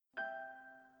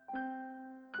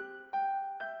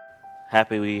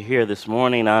Happy we're here this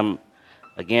morning. I'm,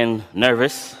 again,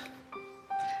 nervous.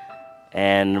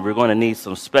 And we're going to need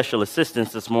some special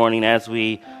assistance this morning as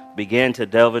we begin to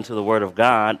delve into the Word of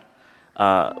God.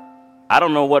 I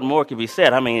don't know what more can be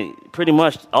said. I mean, pretty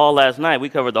much all last night we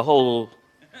covered the whole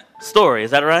story.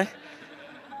 Is that right?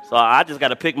 So I just got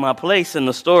to pick my place in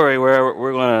the story where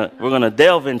we're gonna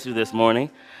delve into this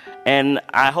morning. And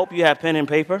I hope you have pen and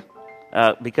paper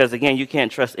because, again, you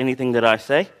can't trust anything that I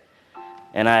say.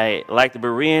 And like the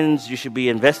Bereans, you should be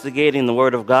investigating the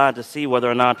Word of God to see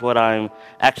whether or not what I'm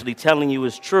actually telling you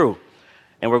is true.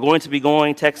 And we're going to be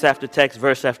going text after text,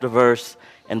 verse after verse,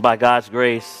 and by God's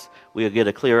grace, we'll get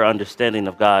a clearer understanding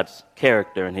of God's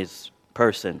character and His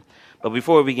person. But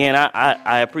before we begin,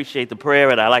 I appreciate the prayer,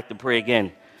 and I like to pray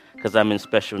again because I'm in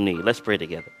special need. Let's pray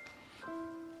together.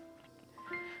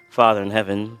 Father in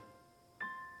heaven,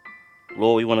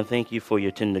 Lord, we want to thank you for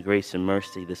your tender grace and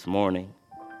mercy this morning.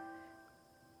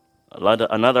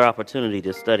 Another opportunity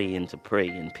to study and to pray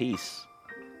in peace.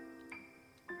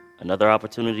 Another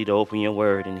opportunity to open your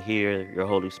word and hear your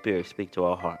Holy Spirit speak to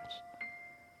our hearts.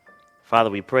 Father,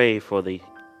 we pray for the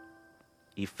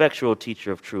effectual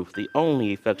teacher of truth, the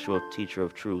only effectual teacher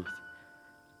of truth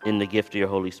in the gift of your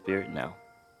Holy Spirit now.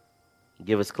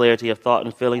 Give us clarity of thought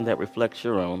and feeling that reflects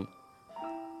your own.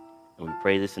 And we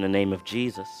pray this in the name of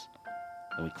Jesus.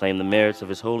 And we claim the merits of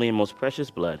his holy and most precious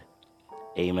blood.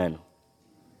 Amen.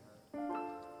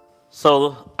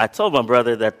 So I told my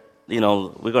brother that, we're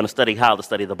going to study how to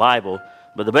study the Bible.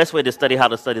 But the best way to study how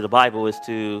to study the Bible is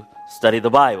to study the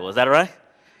Bible. Is that right?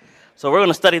 So we're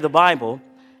going to study the Bible.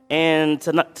 And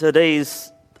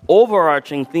today's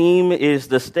overarching theme is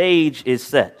the stage is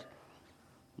set.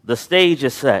 The stage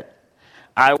is set.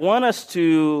 I want us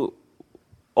to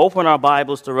open our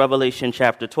Bibles to Revelation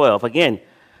chapter 12. Again,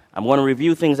 I'm going to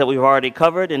review things that we've already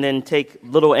covered and then take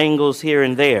little angles here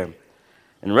and there.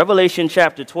 In Revelation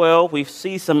chapter 12, we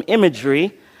see some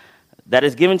imagery that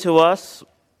is given to us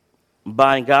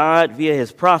by God via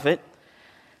his prophet.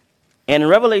 And in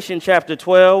Revelation chapter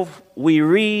 12, we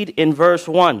read in verse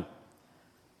 1.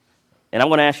 And I'm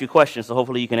going to ask you questions, so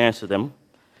hopefully you can answer them.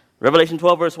 Revelation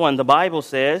 12, verse 1, the Bible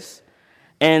says,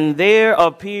 "And there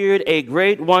appeared a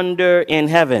great wonder in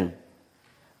heaven,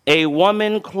 a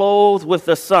woman clothed with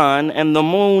the sun and the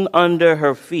moon under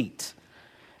her feet,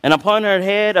 and upon her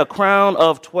head a crown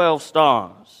of 12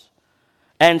 stars.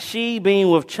 And she,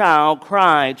 being with child,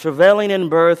 cried, travailing in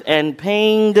birth, and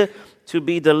pained to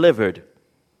be delivered."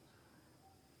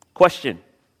 Question,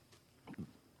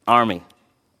 Army.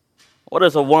 What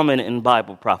is a woman in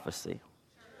Bible prophecy?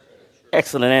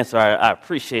 Excellent answer. I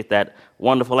appreciate that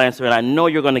wonderful answer, and I know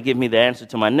you're going to give me the answer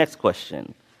to my next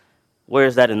question. Where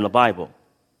is that in the Bible?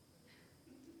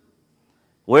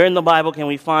 Where in the Bible can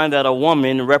we find that a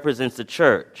woman represents the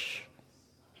church?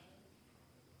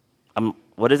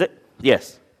 What is it?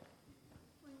 Yes.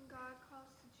 When God calls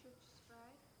the church his bride.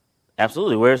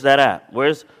 Absolutely. Where's that at?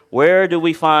 Where do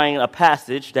we find a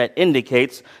passage that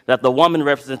indicates that the woman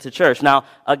represents the church? Now,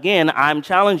 again, I'm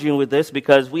challenging you with this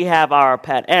because we have our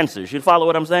pat answers. You follow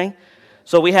what I'm saying?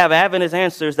 So we have Adventist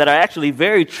answers that are actually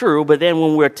very true, but then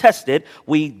when we're tested,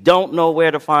 we don't know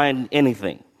where to find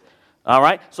anything. All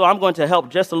right, so I'm going to help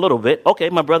just a little bit.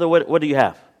 Okay, my brother, what do you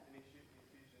have?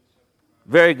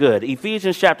 Very good.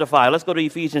 Ephesians chapter 5. Let's go to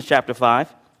Ephesians chapter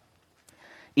 5.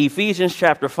 Ephesians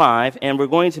chapter 5, and we're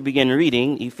going to begin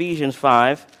reading Ephesians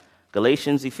 5,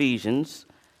 Galatians, Ephesians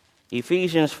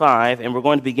 5, and we're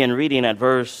going to begin reading at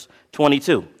verse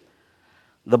 22.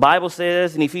 The Bible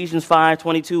says in Ephesians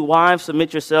 5:22, "Wives,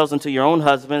 submit yourselves unto your own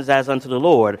husbands as unto the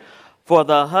Lord, for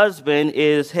the husband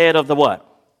is head of the" what?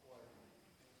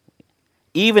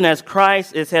 Even as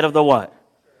Christ is head of the what?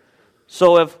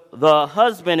 So if the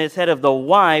husband is head of the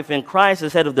wife and Christ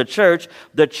is head of the church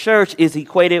is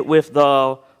equated with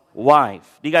the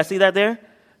wife. Do you guys see that there?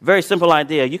 Very simple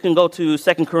idea. You can go to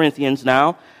 2 Corinthians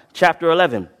now, chapter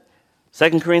 11.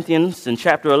 2 Corinthians in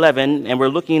chapter 11, and we're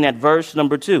looking at verse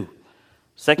number 2.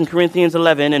 2 Corinthians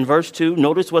 11 and verse 2,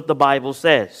 notice what the Bible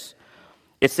says.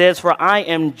 It says, "For I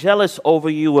am jealous over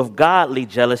you with godly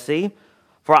jealousy,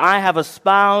 for I have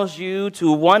espoused you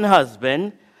to one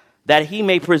husband, that he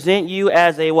may present you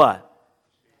as a" what?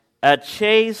 "A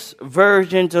chaste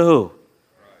virgin" to who?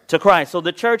 To Christ. So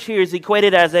the church here is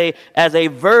equated as a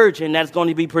virgin that's going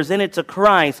to be presented to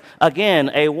Christ. Again,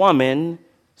 a woman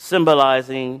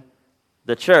symbolizing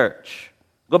the church.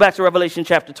 Go back to Revelation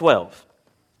chapter 12.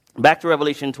 Back to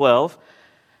Revelation 12.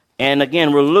 And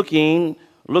again, we're looking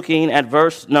at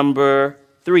verse number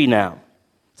 3 now.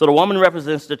 So the woman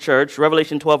represents the church.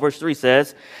 Revelation 12 verse 3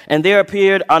 says, "And there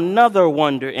appeared another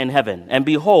wonder in heaven, and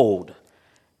behold,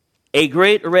 a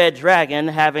great red dragon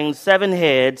having 7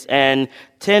 heads and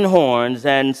 10 horns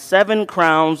and 7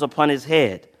 crowns upon his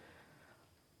head.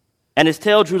 And his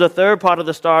tail drew the third part of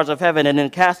the stars of heaven and then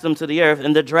cast them to the earth.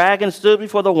 And the dragon stood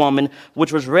before the woman,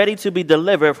 which was ready to be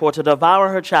delivered for to devour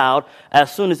her child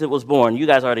as soon as it was born. You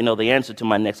guys already know the answer to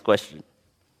my next question.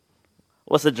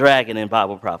 What's a dragon in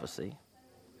Bible prophecy?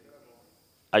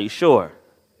 Are you sure?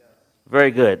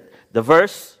 Very good. The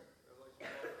verse?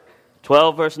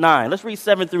 12, verse 9. Let's read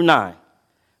 7 through 9.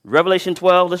 Revelation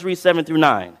 12, let's read 7 through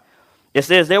 9. It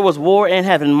says, there was war in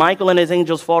heaven. Michael and his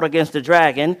angels fought against the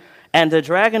dragon, and the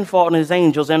dragon fought and his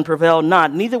angels and prevailed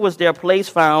not. Neither was their place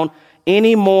found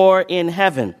any more in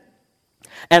heaven.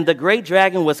 And the great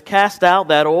dragon was cast out,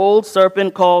 that old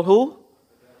serpent called who?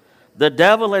 The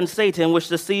devil and Satan, which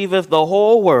deceiveth the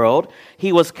whole world.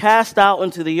 He was cast out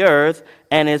into the earth,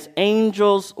 and his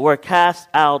angels were cast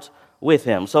out with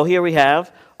him. So here we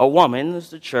have a woman, this is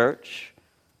the church,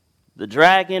 the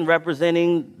dragon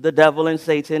representing the devil and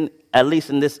Satan, at least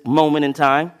in this moment in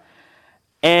time.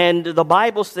 And the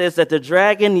Bible says that the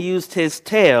dragon used his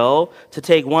tail to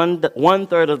take one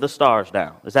third of the stars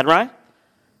down. Is that right?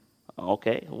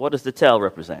 Okay. What does the tail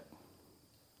represent?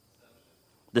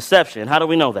 Deception. How do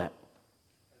we know that?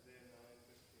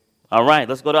 All right,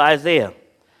 let's go to Isaiah.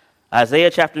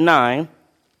 Isaiah chapter 9,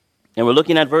 and we're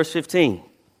looking at verse 15.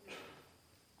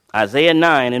 Isaiah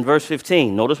 9 and verse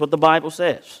 15. Notice what the Bible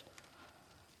says.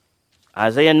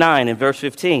 Isaiah 9 and verse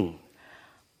 15.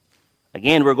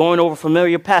 Again, we're going over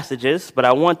familiar passages, but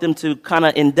I want them to kind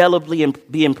of indelibly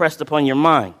be impressed upon your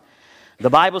mind. The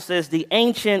Bible says, the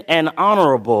ancient and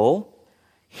honorable,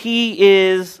 he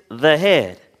is the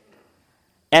head.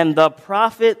 And the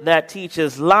prophet that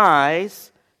teaches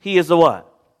lies, he is the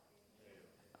what?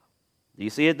 Do you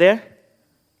see it there?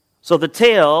 So the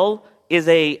tail is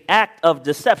an act of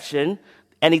deception,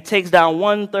 and he takes down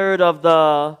 1/3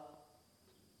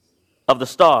 of the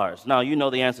stars. Now, you know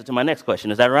the answer to my next question.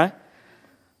 Is that right?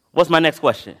 What's my next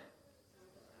question?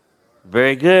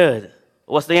 Very good.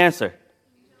 What's the answer?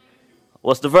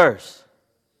 What's the verse?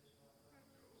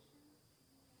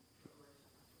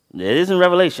 It is in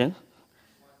Revelation.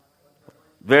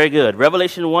 Very good.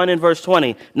 Revelation 1 and verse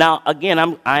 20. Now,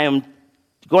 again, I am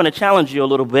going to challenge you a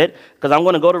little bit because I'm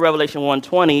going to go to Revelation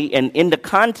 1:20, and in the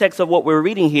context of what we're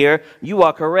reading here, you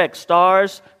are correct.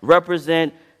 Stars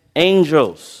represent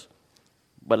angels.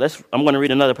 But I'm going to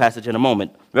read another passage in a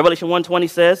moment. Revelation 1:20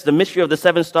 says, the mystery of the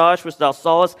 7 stars which thou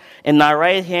sawest in thy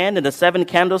right hand and the 7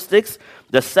 candlesticks.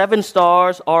 The 7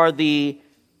 stars are the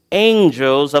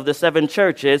angels of the 7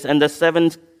 churches, and the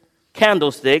 7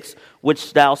 candlesticks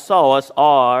which thou sawest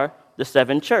are the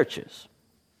 7 churches.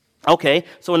 Okay,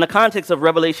 so in the context of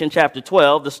Revelation chapter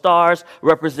 12, the stars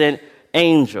represent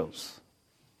angels.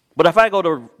 But if I go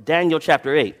to Daniel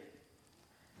chapter 8,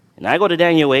 and I go to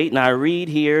Daniel 8, and I read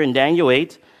here in Daniel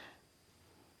 8,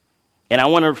 and I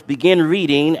want to begin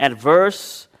reading at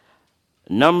verse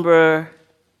number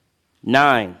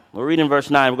 9. We're reading verse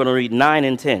 9. We're going to read 9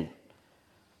 and 10.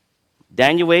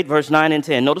 Daniel 8, verse 9 and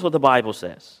 10. Notice what the Bible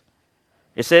says.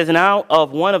 It says, and out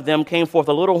of one of them came forth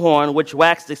a little horn, which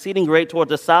waxed exceeding great toward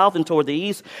the south and toward the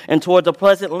east and toward the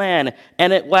pleasant land.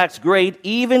 And it waxed great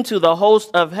even to the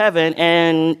host of heaven,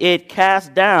 and it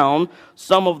cast down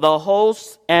some of the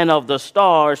hosts and of the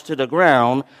stars to the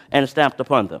ground and stamped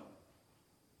upon them.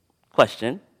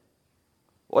 Question,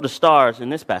 what are stars in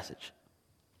this passage?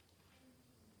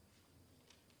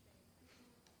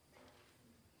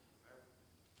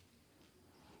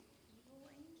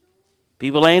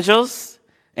 People, angels?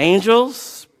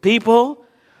 Angels, people.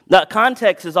 The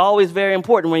context is always very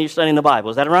important when you're studying the Bible.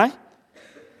 Is that right?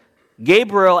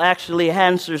 Gabriel actually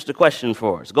answers the question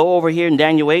for us. Go over here in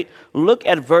Daniel 8. Look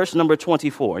at verse number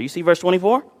 24. You see verse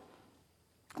 24?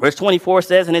 Verse 24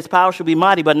 says, and his power shall be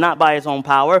mighty, but not by his own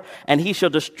power. And he shall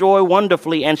destroy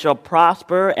wonderfully, and shall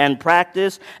prosper and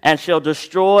practice, and shall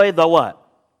destroy the what?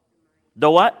 The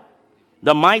what?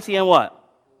 The mighty and what?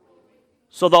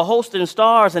 So the host and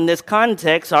stars in this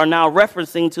context are now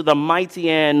referencing to the mighty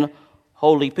and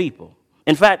holy people.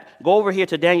 In fact, go over here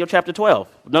to Daniel chapter 12.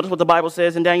 Notice what the Bible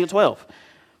says in Daniel 12.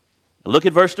 Look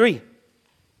at verse 3.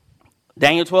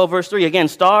 Daniel 12, verse 3. Again,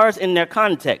 stars in their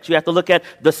context. You have to look at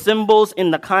the symbols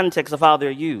in the context of how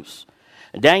they're used.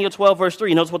 Daniel 12, verse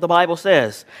 3. Notice what the Bible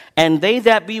says. And they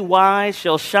that be wise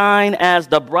shall shine as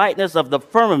the brightness of the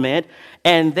firmament,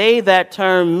 and they that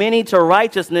turn many to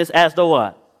righteousness as the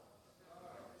what?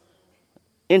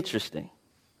 Interesting.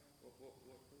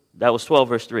 That was 12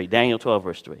 verse 3. Daniel 12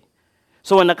 verse 3.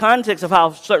 So in the context of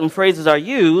how certain phrases are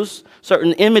used,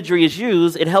 certain imagery is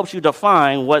used, it helps you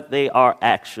define what they are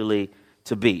actually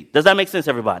to be. Does that make sense,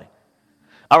 everybody?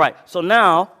 All right. So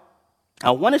now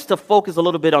I want us to focus a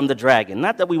little bit on the dragon.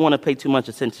 Not that we want to pay too much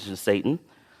attention to Satan,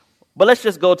 but let's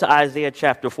just go to Isaiah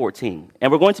chapter 14.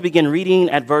 And we're going to begin reading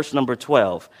at verse number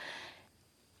 12.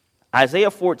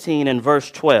 Isaiah 14 and verse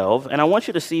 12. And I want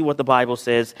you to see what the Bible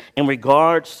says in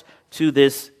regards to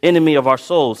this enemy of our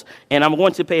souls. And I'm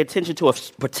going to pay attention to a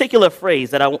particular phrase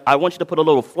that I want you to put a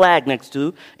little flag next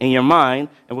to in your mind,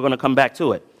 and we're going to come back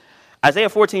to it. Isaiah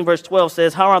 14 verse 12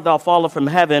 says, "How art thou fallen from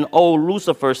heaven, O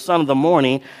Lucifer, son of the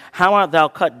morning? How art thou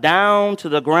cut down to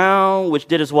the ground, which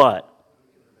didst what?"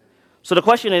 So the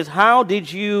question is, how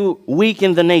did you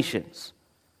weaken the nations?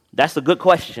 That's a good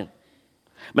question.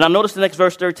 But now notice the next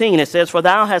verse 13. It says, "For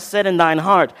thou hast said in thine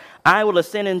heart, I will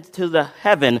ascend into the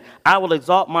heaven. I will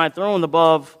exalt my throne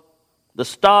above the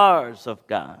stars of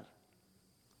God.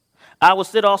 I will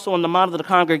sit also on the mount of the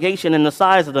congregation in the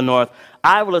sides of the north.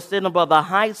 I will ascend above the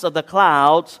heights of the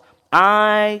clouds.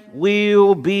 I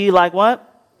will be like"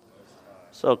 what?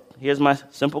 So here's my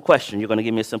simple question. You're going to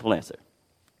give me a simple answer.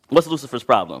 What's Lucifer's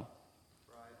problem?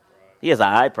 He has an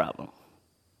eye problem.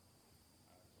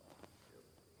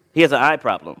 He has an eye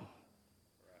problem.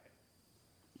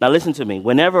 Now listen to me.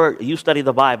 Whenever you study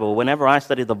the Bible, whenever I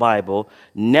study the Bible,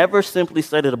 never simply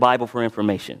study the Bible for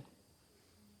information.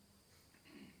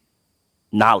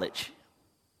 Knowledge.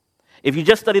 If you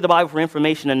just study the Bible for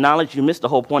information and knowledge, you miss the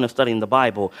whole point of studying the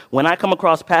Bible. When I come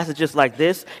across passages like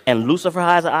this and Lucifer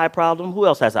has an eye problem, who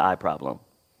else has an eye problem?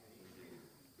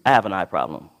 I have an eye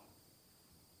problem.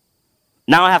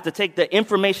 Now I have to take the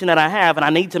information that I have and I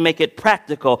need to make it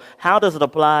practical. How does it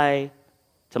apply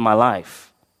to my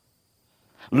life?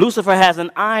 Lucifer has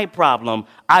an eye problem.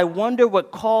 I wonder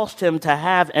what caused him to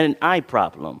have an eye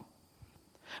problem.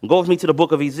 Go with me to the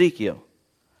book of Ezekiel.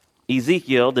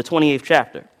 Ezekiel, the 28th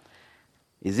chapter.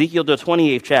 Ezekiel, the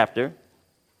 28th chapter.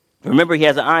 Remember, he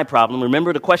has an eye problem.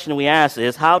 Remember, the question we asked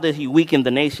is, how did he weaken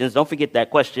the nations? Don't forget that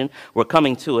question. We're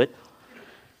coming to it.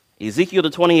 Ezekiel, the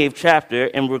 28th chapter,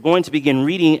 and we're going to begin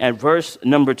reading at verse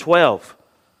number 12.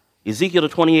 Ezekiel, the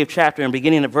 28th chapter, and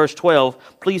beginning at verse 12,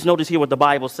 please notice here what the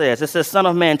Bible says. It says, "Son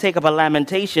of man, take up a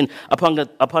lamentation upon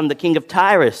the king of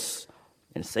Tyrus,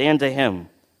 and say unto him,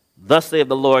 Thus saith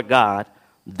the Lord God,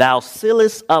 Thou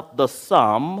sealest up the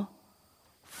sum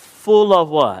full of"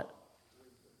 what?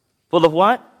 Full of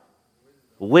what?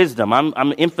 Wisdom.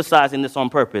 I'm emphasizing this on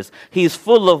purpose. He's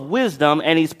full of wisdom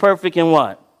and he's perfect in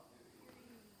what?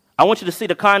 I want you to see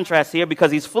the contrast here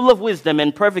because he's full of wisdom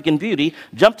and perfect in beauty.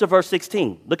 Jump to verse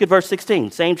 16. Look at verse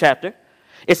 16, same chapter.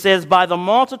 It says, "By the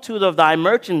multitude of thy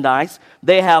merchandise,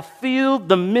 they have filled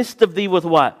the midst of thee with"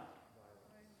 what?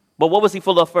 But what was he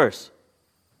full of first?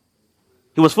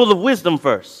 He was full of wisdom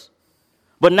first.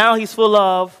 But now he's full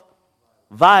of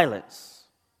violence.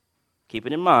 Keep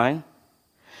it in mind.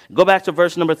 Go back to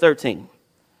verse number 13.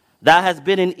 "Thou hast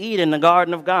been in Eden, the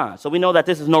garden of God." So we know that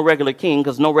this is no regular king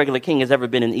because no regular king has ever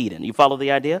been in Eden. You follow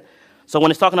the idea? So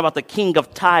when it's talking about the king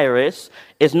of Tyrus,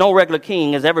 it's no regular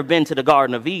king has ever been to the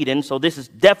Garden of Eden. So this is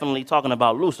definitely talking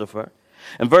about Lucifer.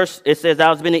 In verse, it says, "Thou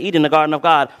hast been in Eden, the garden of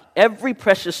God. Every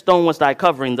precious stone was thy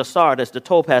covering, the sardis, the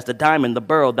topaz, the diamond, the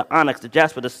beryl, the onyx, the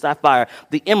jasper, the sapphire,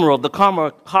 the emerald, the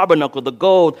carbuncle, the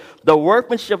gold. The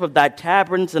workmanship of thy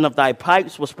tabrets and of thy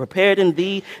pipes was prepared in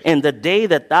thee in the day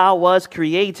that thou wast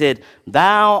created.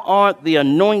 Thou art the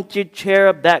anointed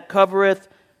cherub that covereth,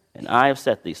 and I have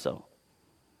set thee so."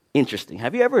 Interesting.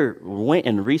 Have you ever went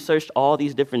and researched all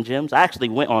these different gems? I actually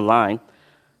went online.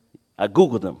 I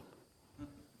Googled them.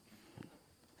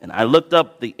 And I looked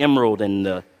up the emerald and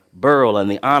the beryl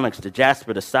and the onyx, the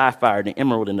jasper, the sapphire, the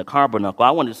emerald, and the carbuncle. I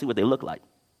wanted to see what they look like.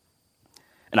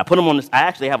 And I put them on this. I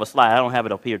actually have a slide. I don't have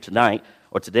it up here tonight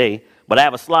or today, but I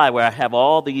have a slide where I have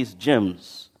all these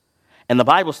gems. And the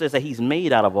Bible says that he's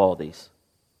made out of all these.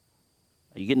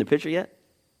 Are you getting the picture yet?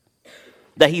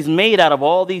 That he's made out of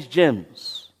all these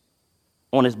gems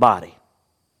on his body.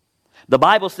 The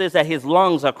Bible says that his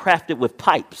lungs are crafted with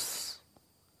pipes.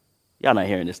 Y'all not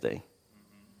hearing this thing.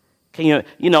 Can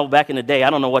you know, back in the day, I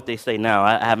don't know what they say now.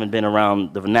 I haven't been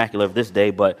around the vernacular of this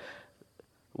day, but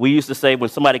we used to say when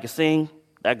somebody could sing,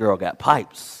 that girl got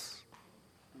pipes.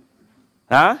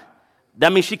 Huh?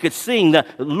 That means she could sing.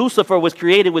 Lucifer was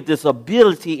created with this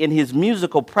ability in his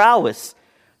musical prowess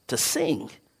to sing.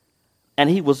 And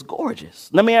he was gorgeous.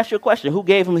 Let me ask you a question. Who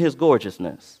gave him his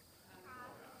gorgeousness?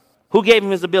 Who gave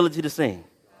him his ability to sing?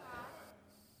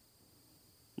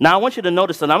 Now, I want you to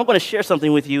notice, and I'm going to share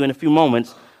something with you in a few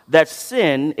moments, that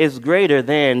sin is greater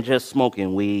than just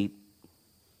smoking weed,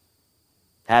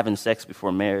 having sex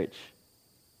before marriage.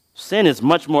 Sin is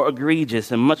much more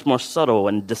egregious and much more subtle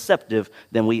and deceptive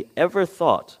than we ever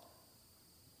thought.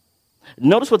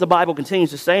 Notice what the Bible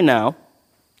continues to say now.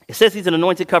 It says he's an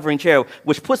anointed covering cherub,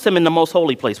 which puts him in the most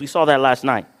holy place. We saw that last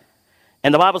night.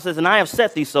 And the Bible says, and I have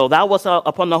set thee so, thou wast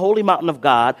upon the holy mountain of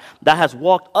God, thou hast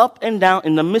walked up and down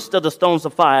in the midst of the stones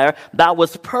of fire, thou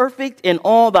wast perfect in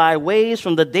all thy ways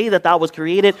from the day that thou wast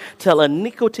created till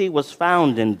iniquity was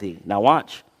found in thee. Now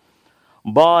watch.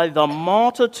 By the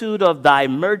multitude of thy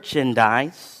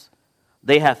merchandise,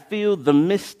 they have filled the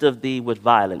midst of thee with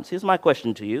violence. Here's my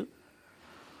question to you.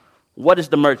 What is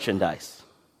the merchandise?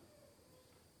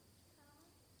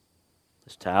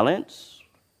 It's talents.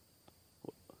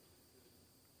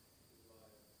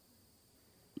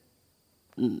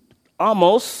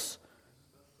 Almost.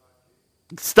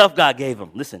 Stuff God gave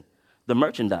him. Listen, the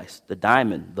merchandise, the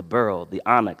diamond, the beryl, the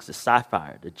onyx, the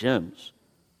sapphire, the gems.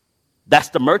 That's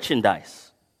the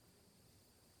merchandise.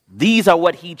 These are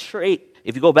what he traded.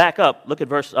 If you go back up, look at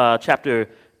chapter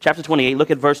 28,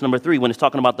 look at verse number 3 when it's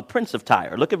talking about the prince of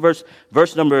Tyre. Look at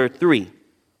verse number 3.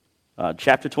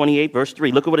 Chapter 28, verse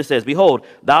 3. Look at what it says. Behold,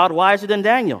 thou art wiser than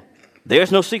Daniel. There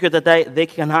is no secret that they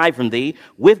can hide from thee.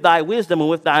 With thy wisdom and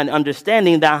with thine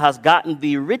understanding thou hast gotten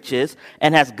thee riches,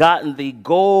 and hast gotten thee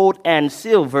gold and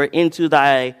silver into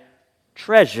thy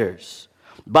treasures.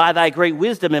 By thy great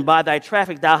wisdom and by thy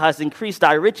traffic thou hast increased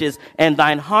thy riches, and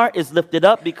thine heart is lifted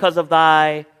up because of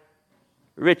thy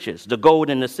riches, the gold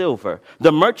and the silver.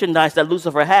 The merchandise that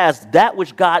Lucifer has, that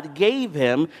which God gave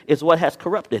him, is what has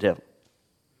corrupted him.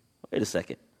 Wait a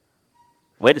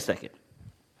second.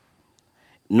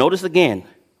 Notice again,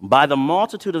 by the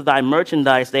multitude of thy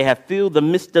merchandise they have filled the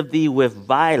midst of thee with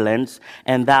violence,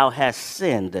 and thou hast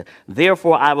sinned.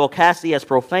 Therefore I will cast thee as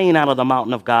profane out of the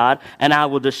mountain of God, and I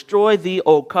will destroy thee,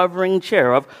 O covering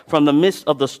cherub, from the midst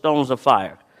of the stones of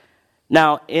fire.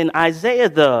 Now, in Isaiah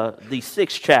the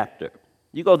 6th chapter,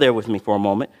 you go there with me for a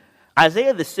moment.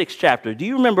 Isaiah the 6th chapter, do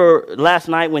you remember last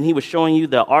night when he was showing you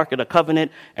the Ark of the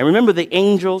Covenant? And remember the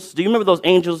angels? Do you remember those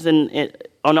angels on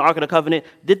the Ark of the Covenant?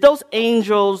 Did those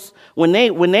angels, when they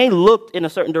looked in a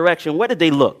certain direction, where did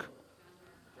they look?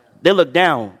 They looked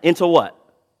down into what?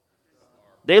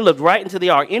 They looked right into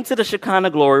the Ark, into the Shekinah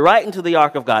glory, right into the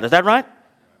Ark of God. Is that right?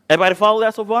 Everybody follow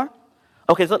that so far?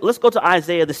 Okay, so let's go to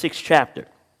Isaiah the 6th chapter.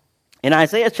 In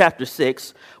Isaiah chapter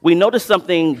 6, we notice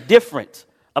something different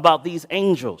about these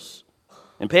angels.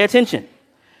 And pay attention.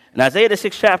 In Isaiah the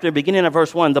 6th chapter, beginning at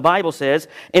verse 1, the Bible says,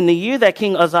 in the year that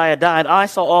King Uzziah died, I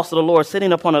saw also the Lord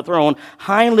sitting upon a throne,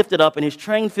 high and lifted up, and his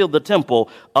train filled the temple.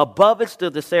 Above it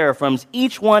stood the seraphims.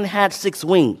 Each one had 6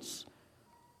 wings.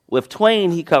 With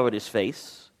twain he covered his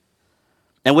face,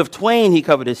 and with twain he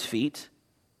covered his feet,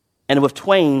 and with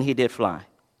twain he did fly.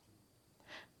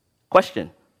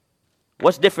 Question.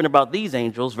 What's different about these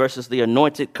angels versus the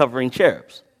anointed covering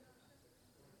cherubs?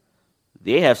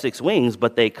 They have 6 wings,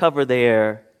 but they cover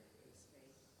their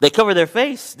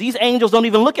face. These angels don't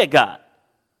even look at God.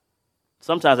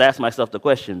 Sometimes I ask myself the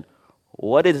question,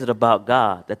 what is it about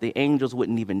God that the angels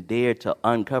wouldn't even dare to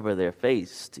uncover their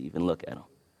face to even look at him?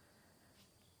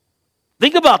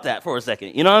 Think about that for a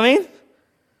second. You know what I mean?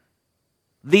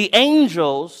 The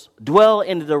angels dwell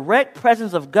in the direct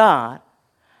presence of God,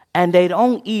 and they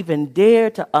don't even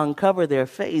dare to uncover their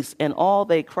face, and all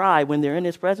they cry when they're in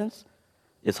his presence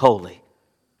is holy.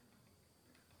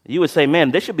 You would say,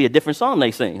 man, there should be a different song they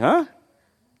sing, huh?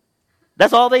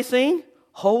 That's all they sing?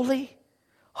 Holy,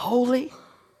 holy,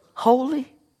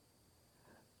 holy.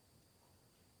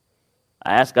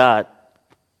 I ask God.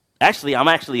 Actually, I'm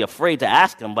actually afraid to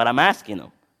ask him, but I'm asking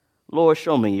him, Lord,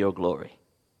 show me your glory.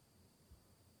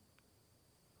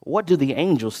 What do the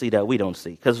angels see that we don't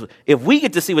see? Because if we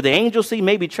get to see what the angels see,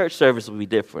 maybe church service will be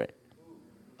different.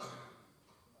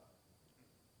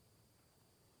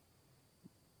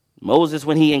 Moses,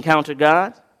 when he encountered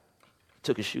God,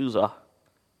 took his shoes off.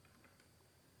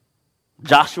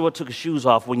 Joshua took his shoes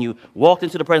off. When you walked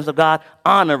into the presence of God,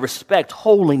 honor, respect,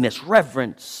 holiness,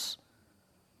 reverence.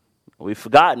 We've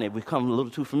forgotten it. We've become a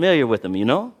little too familiar with them, you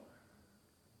know?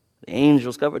 The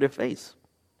angels cover their face.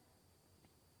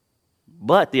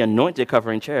 But the anointed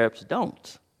covering cherubs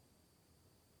don't.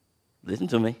 Listen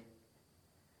to me.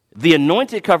 The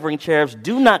anointed covering cherubs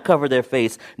do not cover their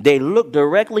face. They look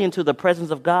directly into the presence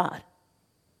of God.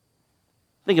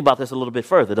 Think about this a little bit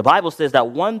further. The Bible says that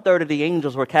 1/3 of the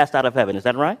angels were cast out of heaven. Is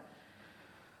that right?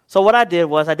 So what I did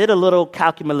was I did a little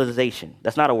calculation.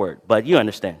 That's not a word, but you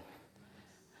understand.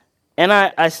 And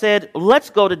I said, let's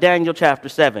go to Daniel chapter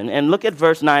 7 and look at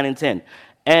verse 9 and 10.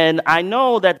 And I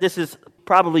know that this is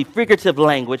probably figurative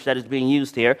language that is being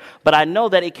used here, but I know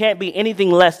that it can't be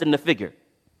anything less than the figure.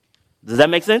 Does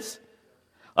that make sense?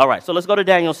 All right, so let's go to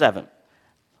Daniel 7.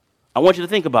 I want you to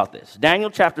think about this. Daniel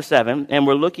chapter 7, and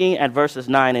we're looking at verses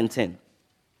 9 and 10.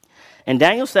 In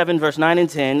Daniel 7, verse 9 and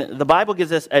 10, the Bible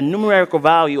gives us a numerical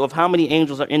value of how many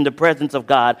angels are in the presence of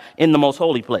God in the most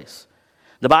holy place.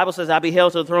 The Bible says, I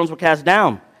beheld till the thrones were cast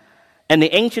down, and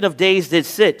the Ancient of Days did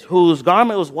sit, whose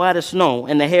garment was white as snow,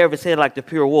 and the hair of his head like the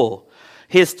pure wool.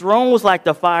 His throne was like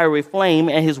the fiery flame,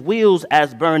 and his wheels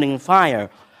as burning fire.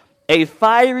 A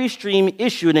fiery stream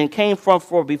issued and came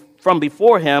from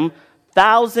before him.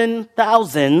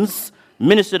 Thousands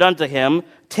ministered unto him.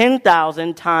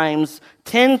 10,000 times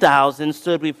 10,000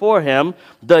 stood before him.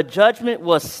 The judgment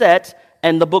was set,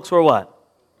 and the books were what?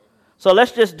 So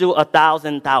let's just do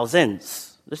 1,000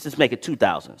 thousands. Let's just make it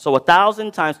 2,000. So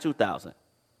 1,000 times 2,000.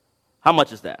 How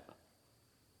much is that?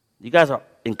 You guys are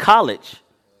in college.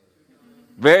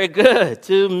 Very good.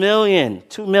 2 million.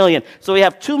 2 million. So we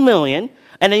have 2 million,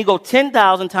 and then you go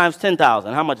 10,000 times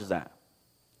 10,000. How much is that?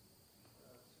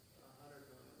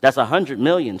 That's 100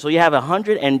 million. So you have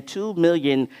 102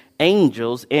 million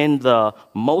angels in the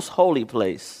most holy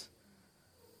place.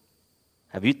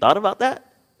 Have you thought about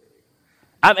that?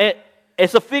 I mean,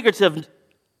 it's a figurative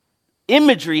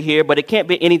imagery here, but it can't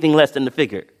be anything less than the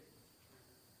figure.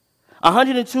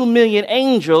 102 million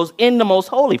angels in the most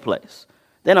holy place.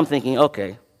 Then I'm thinking,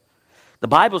 okay, the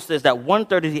Bible says that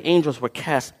 1/3 of the angels were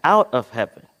cast out of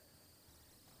heaven.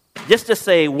 Just to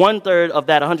say 1/3 of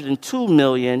that 102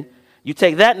 million, you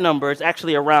take that number, it's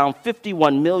actually around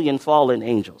 51 million fallen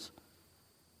angels.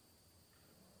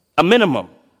 A minimum.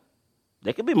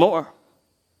 There could be more.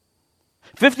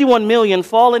 51 million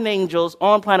fallen angels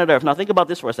on planet Earth. Now think about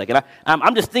this for a second.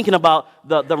 I'm just thinking about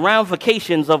the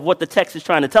ramifications of what the text is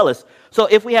trying to tell us. So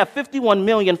if we have 51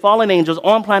 million fallen angels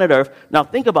on planet Earth, now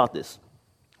think about this.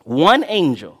 One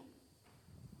angel,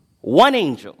 when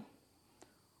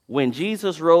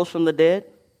Jesus rose from the dead,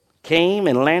 came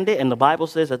and landed, and the Bible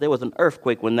says that there was an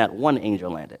earthquake when that one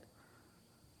angel landed.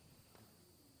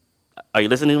 Are you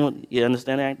listening? You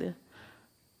understand that idea?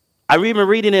 I'm even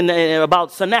reading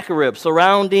about Sennacherib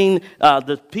surrounding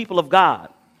the people of God.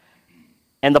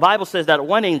 And the Bible says that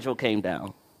one angel came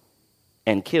down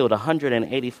and killed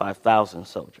 185,000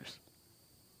 soldiers.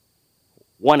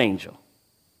 One angel.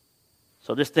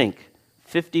 So just think,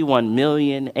 51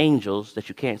 million angels that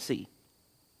you can't see.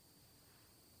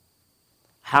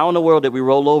 How in the world did we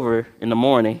roll over in the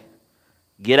morning,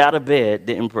 get out of bed,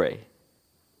 didn't pray?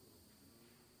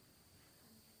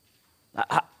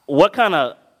 What kind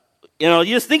of, you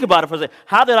just think about it for a second.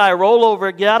 How did I roll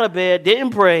over, get out of bed, didn't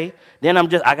pray, then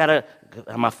I got to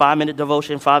have my 5-minute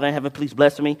devotion, Father in heaven, please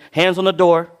bless me, hands on the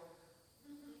door,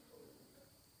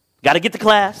 got to get to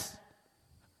class.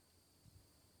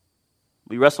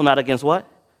 We wrestle not against what?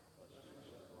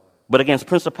 But against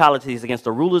principalities, against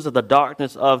the rulers of the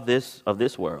darkness of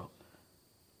this world.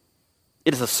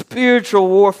 It is a spiritual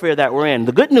warfare that we're in.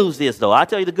 The good news is, though, I'll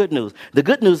tell you the good news. The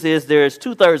good news is there's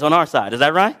 2/3 on our side. Is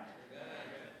that right?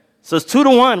 So it's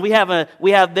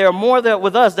 2-1. There are more there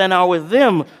with us than are with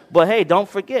them. But hey, don't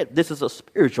forget, this is a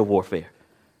spiritual warfare.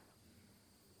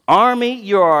 Army,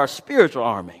 you are a spiritual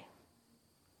army.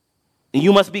 And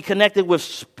you must be connected with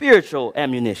spiritual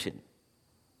ammunition.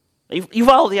 You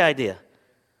follow the idea?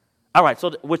 All right,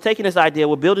 so we're taking this idea,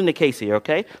 we're building the case here,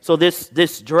 okay? So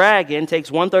this dragon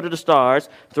takes 1/3 of the stars,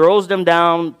 throws them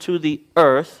down to the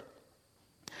earth.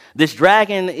 This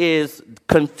dragon is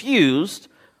confused,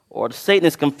 or Satan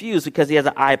is confused because he has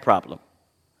an eye problem.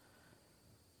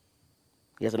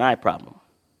 He has an eye problem.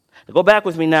 Now go back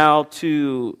with me now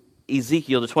to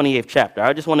Ezekiel, the 28th chapter.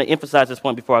 I just want to emphasize this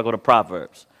point before I go to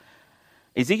Proverbs.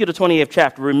 Ezekiel, the 28th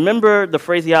chapter. Remember the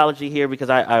phraseology here because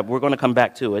we're going to come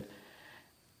back to it.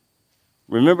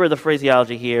 Remember the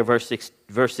phraseology here,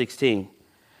 verse 16.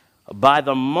 By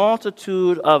the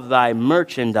multitude of thy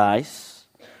merchandise,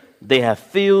 they have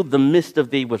filled the midst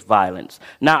of thee with violence.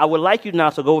 Now, I would like you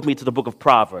now to go with me to the book of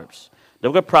Proverbs. The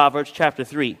book of Proverbs, chapter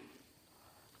 3.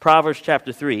 Proverbs,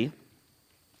 chapter 3.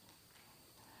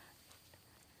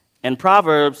 And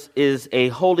Proverbs is a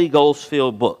Holy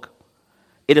Ghost-filled book.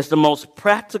 It is the most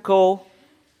practical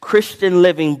Christian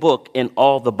living book in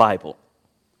all the Bible.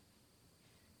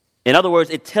 In other words,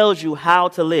 it tells you how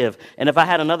to live. And if I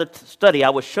had another study,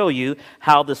 I would show you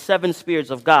how the 7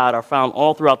 spirits of God are found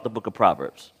all throughout the book of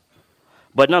Proverbs.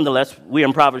 But nonetheless, we're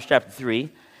in Proverbs chapter 3,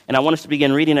 and I want us to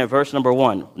begin reading at verse number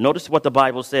 1. Notice what the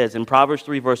Bible says in Proverbs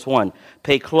 3, verse 1.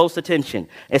 Pay close attention.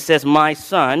 It says, my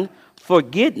son,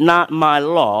 forget not my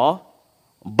law,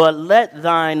 but let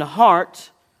thine heart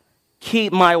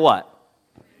keep my what?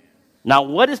 Now,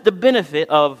 what is the benefit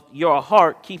of your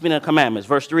heart keeping the commandments?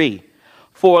 Verse 3.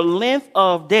 For length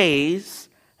of days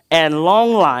and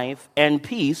long life and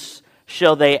peace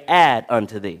shall they add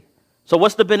unto thee. So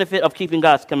what's the benefit of keeping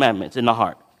God's commandments in the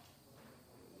heart?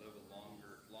 Live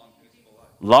a long, peaceful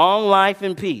life. Long life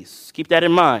and peace. Keep that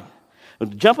in mind.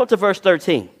 Jump up to verse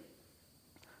 13.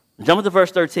 Jump up to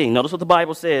verse 13. Notice what the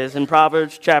Bible says in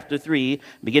Proverbs chapter 3,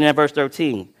 beginning at verse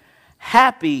 13.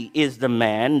 Happy is the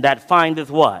man that findeth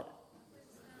what?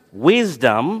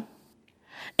 Wisdom,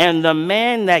 and the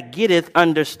man that getteth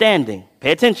understanding.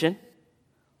 Pay attention.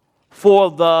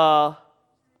 For the,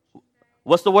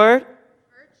 what's the word?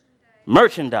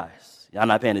 Merchandise. Y'all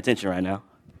not paying attention right now.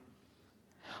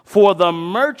 For the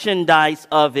merchandise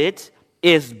of it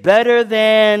is better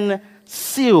than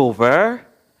silver,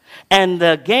 and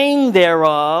the gain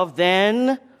thereof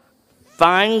than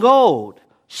fine gold.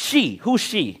 She, who's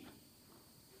she?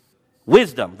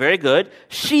 Wisdom, very good.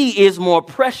 She is more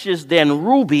precious than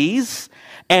rubies,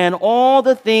 and all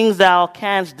the things thou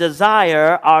canst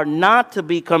desire are not to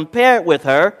be compared with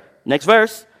her. Next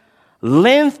verse.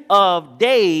 Length of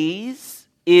days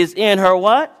is in her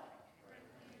what?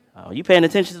 Oh, you paying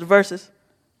attention to the verses?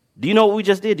 Do you know what we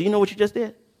just did? Do you know what you just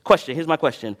did? Question, here's my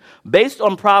question. Based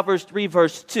on Proverbs 3,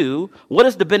 verse 2, what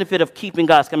is the benefit of keeping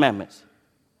God's commandments?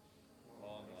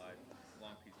 Long life,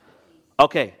 long peace.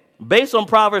 Okay, based on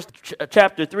Proverbs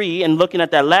chapter 3 and looking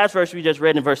at that last verse we just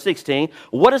read in verse 16,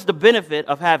 what is the benefit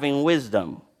of having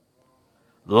wisdom?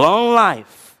 Long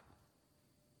life.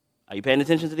 Are you paying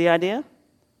attention to the idea?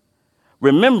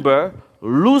 Remember,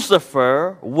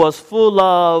 Lucifer was full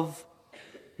of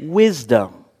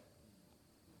wisdom.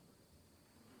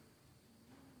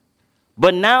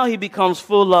 But now he becomes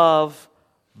full of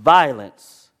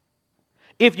violence.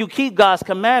 If you keep God's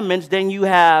commandments, then you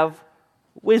have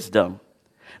wisdom.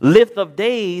 Length of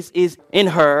days is in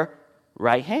her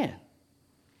right hand.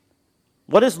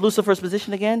 What is Lucifer's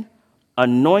position again?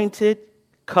 Anointed,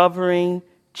 covering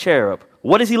cherub.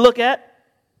 What does he look at?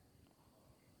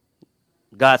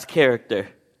 God's character,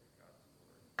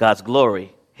 God's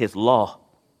glory, his law.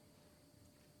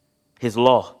 His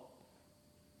law.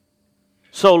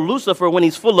 So Lucifer, when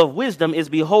he's full of wisdom, is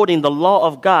beholding the law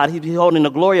of God. He's beholding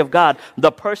the glory of God,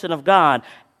 the person of God.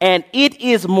 And it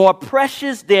is more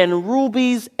precious than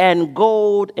rubies and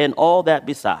gold and all that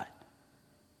beside.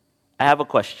 I have a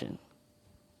question.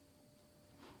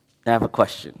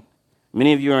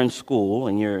 Many of you are in school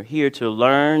and you're here to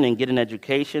learn and get an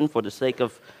education for the sake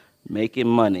of making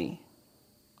money.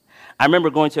 I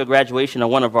remember going to a graduation at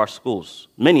one of our schools.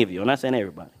 Many of you, I'm not saying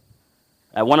everybody.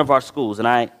 At one of our schools, and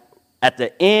at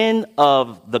the end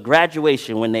of the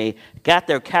graduation, when they got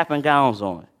their cap and gowns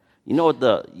on, you know what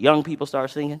the young people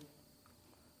start singing?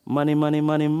 Money, money,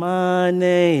 money,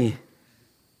 money.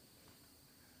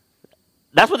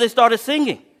 That's what they started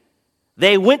singing.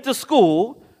 They went to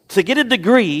school to get a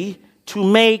degree to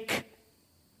make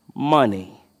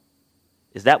money.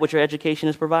 Is that what your education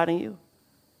is providing you?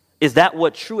 Is that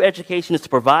what true education is to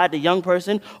provide the young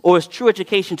person? Or is true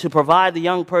education to provide the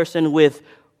young person with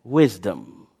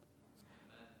wisdom,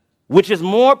 which is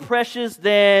more precious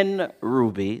than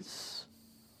rubies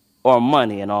or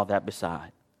money and all that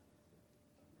beside?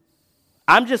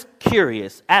 I'm just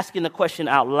curious, asking the question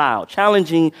out loud,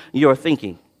 challenging your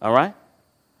thinking, all right?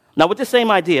 Now, with the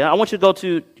same idea, I want you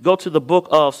to go to the book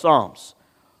of Psalms.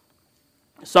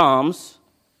 Psalms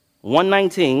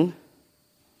 119.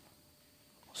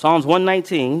 Psalms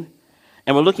 119,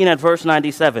 and we're looking at verse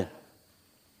 97.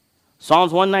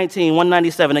 Psalms 119,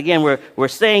 197. Again, we're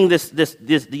saying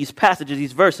these passages,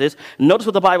 these verses. Notice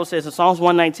what the Bible says in Psalms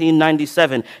 119,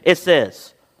 97. It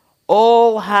says,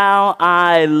 "Oh, how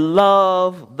I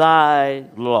love thy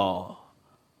law.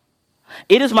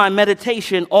 It is my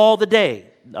meditation all the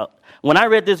day." When I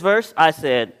read this verse, I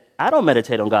said, I don't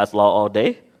meditate on God's law all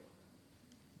day.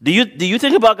 Do you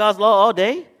think about God's law all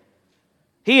day?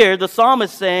 Here, the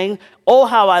psalmist is saying, "Oh,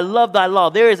 how I love thy law."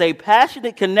 There is a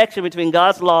passionate connection between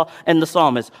God's law and the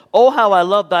psalmist. "Oh, how I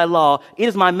love thy law. It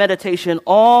is my meditation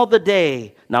all the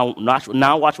day." Now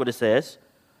watch what it says.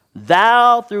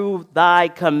 "Thou through thy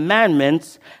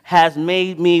commandments has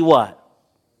made me" what?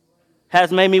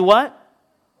 Has made me what?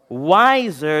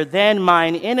 "Wiser than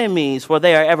mine enemies, for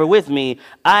they are ever with me.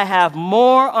 I have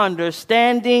more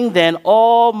understanding than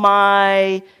all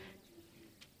my..."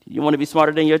 You want to be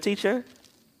smarter than your teacher?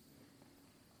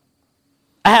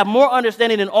 "I have more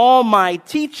understanding than all my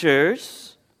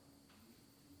teachers,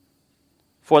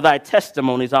 for thy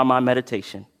testimonies are my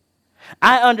meditation.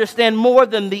 I understand more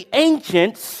than the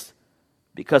ancients,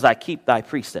 because I keep thy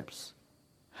precepts.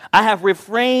 I have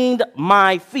refrained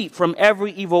my feet from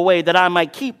every evil way, that I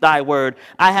might keep thy word.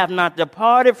 I have not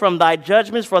departed from thy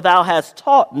judgments, for thou hast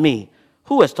taught me."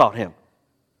 Who has taught him?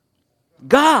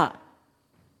 God.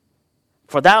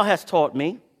 "For thou hast taught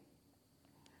me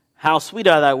How sweet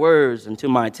are thy words unto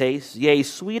my taste, yea,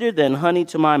 sweeter than honey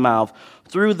to my mouth.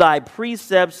 Through thy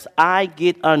precepts I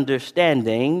get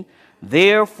understanding.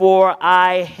 Therefore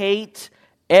I hate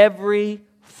every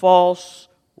false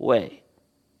way.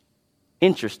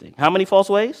 Interesting. How many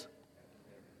false ways?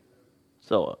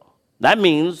 So that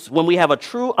means when we have a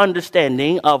true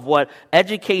understanding of what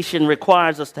education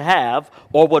requires us to have,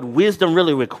 or what wisdom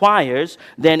really requires,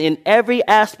 then in every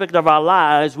aspect of our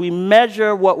lives, we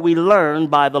measure what we learn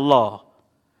by the law.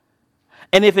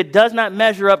 And if it does not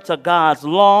measure up to God's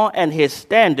law and his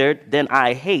standard, then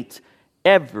I hate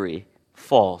every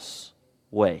false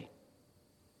way.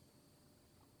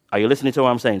 Are you listening to what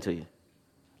I'm saying to you?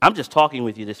 I'm just talking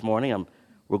with you this morning.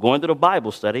 We're going through the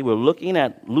Bible study. We're looking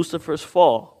at Lucifer's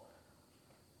fall.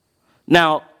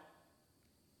 Now,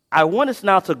 I want us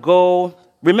now to go,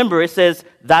 remember it says,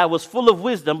 thou was full of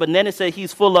wisdom, but then it says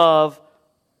he's full of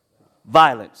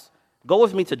violence. Go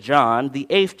with me to John, the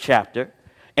 8th chapter,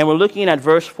 and we're looking at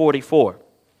verse 44.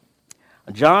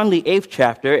 John, the 8th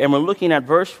chapter, and we're looking at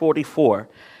verse 44.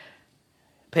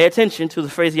 Pay attention to the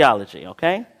phraseology,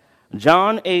 okay?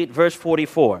 John 8, verse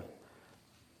 44.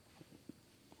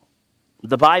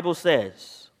 The Bible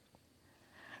says,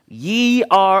 ye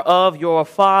are of your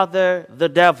father the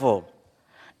devil,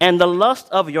 and the lust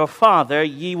of your father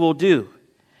ye will do.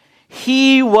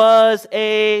 He was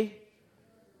a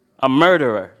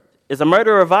murderer. Is a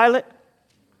murderer violent?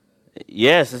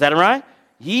 Yes, is that right?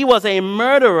 He was a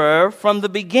murderer from the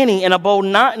beginning and abode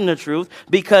not in the truth,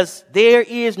 because there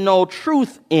is no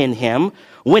truth in him.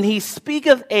 When he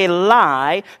speaketh a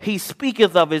lie, he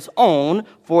speaketh of his own,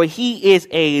 for he is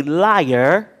a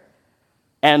liar.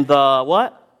 And the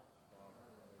what?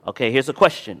 Okay, here's a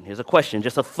question.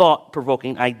 Just a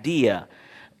thought-provoking idea.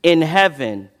 In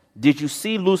heaven, did you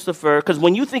see Lucifer? Because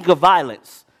when you think of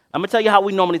violence, I'm going to tell you how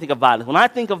we normally think of violence. When I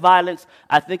think of violence,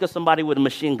 I think of somebody with a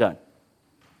machine gun.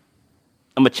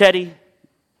 A machete,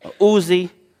 a Uzi.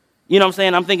 You know what I'm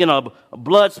saying? I'm thinking of a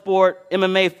blood sport,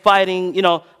 MMA fighting,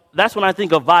 that's when I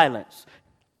think of violence.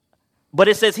 But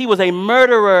it says he was a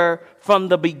murderer from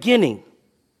the beginning.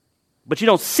 But you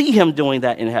don't see him doing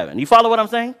that in heaven. You follow what I'm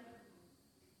saying?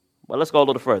 Well, let's go a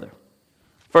little further.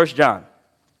 1 John.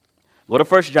 Go to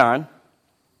 1 John.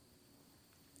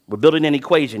 We're building an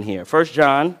equation here. 1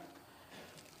 John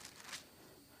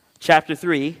chapter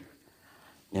 3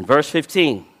 and verse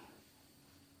 15.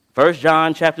 1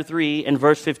 John chapter 3 and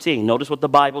verse 15. Notice what the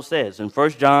Bible says in 1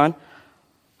 John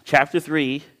chapter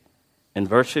 3 and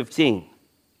verse 15.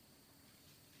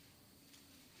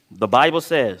 The Bible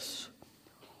says,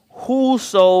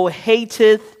 whoso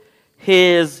hateth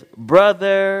his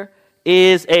brother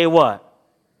is a what?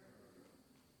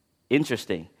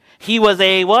 Interesting. He was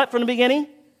a what from the beginning?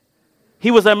 He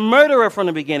was a murderer from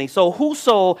the beginning. So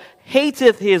whoso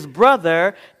hateth his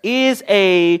brother is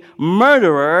a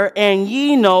murderer, and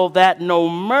ye know that no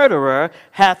murderer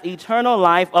hath eternal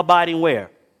life abiding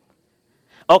where?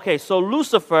 Okay, so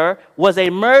Lucifer was a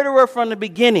murderer from the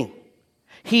beginning.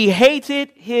 He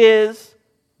hated his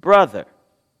brother.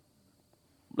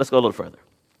 Let's go a little further.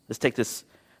 Let's take this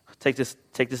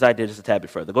idea just a tad bit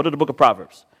further. Go to the book of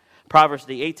Proverbs. Proverbs,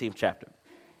 the 18th chapter.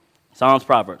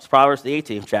 Proverbs, the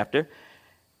 18th chapter.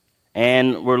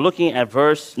 And we're looking at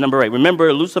verse number 8.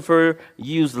 Remember, Lucifer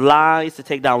used lies to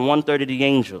take down 1/3 of the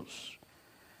angels.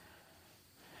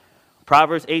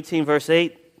 Proverbs 18, verse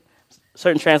 8.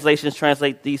 Certain translations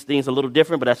translate these things a little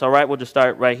different, but that's all right. We'll just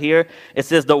start right here. It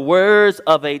says, the words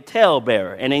of a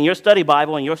talebearer. And in your study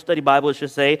Bible, it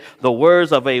should say, the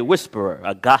words of a whisperer,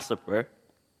 a gossiper,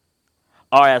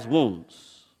 are as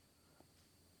wounds.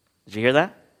 Did you hear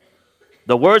that?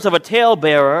 The words of a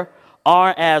talebearer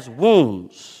are as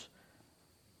wounds,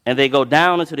 and they go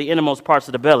down into the innermost parts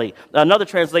of the belly. Another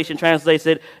translation translates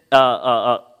it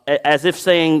as if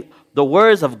saying, the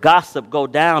words of gossip go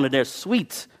down and they're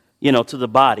sweet, to the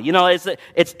body.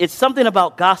 It's something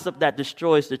about gossip that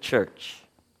destroys the church.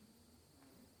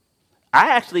 I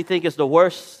actually think it's the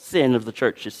worst sin of the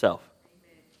church itself.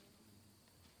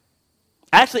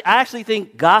 I actually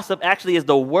think gossip actually is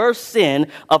the worst sin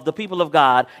of the people of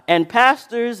God, and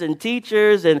pastors and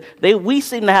teachers, and we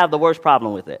seem to have the worst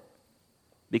problem with it,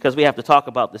 because we have to talk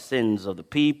about the sins of the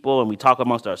people, and we talk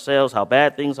amongst ourselves how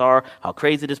bad things are, how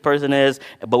crazy this person is,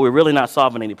 but we're really not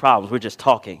solving any problems. We're just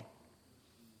talking.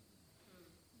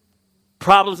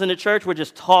 Problems in the church, we're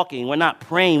just talking. We're not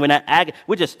praying.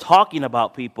 We're just talking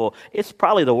about people. It's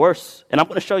probably the worst, and I'm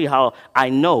going to show you how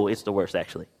I know it's the worst,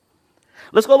 actually.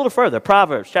 Let's go a little further.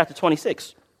 Proverbs chapter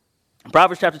 26.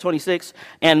 Proverbs chapter 26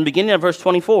 and beginning at verse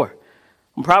 24.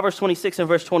 In Proverbs 26 and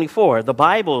verse 24, the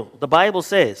Bible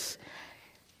says,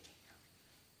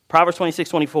 Proverbs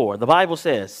 26:24, the Bible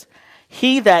says,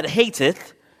 He that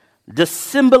hateth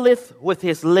dissembleth with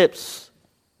his lips,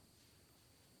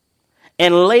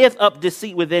 and layeth up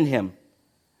deceit within him.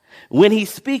 When he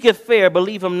speaketh fair,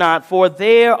 believe him not, for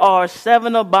there are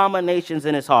 7 abominations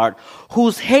in his heart,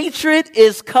 whose hatred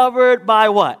is covered by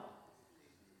what?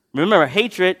 Remember,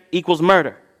 hatred equals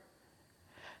murder.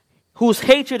 Whose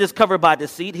hatred is covered by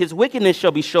deceit, his wickedness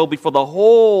shall be showed before the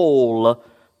whole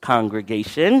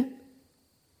congregation.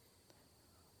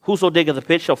 Whoso diggeth a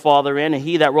pit shall fall therein, and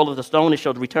he that rolleth a stone, it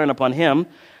shall return upon him.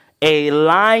 A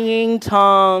lying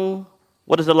tongue,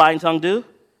 what does a lying tongue do?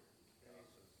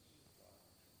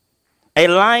 A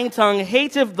lying tongue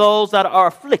hateth those that are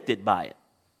afflicted by it,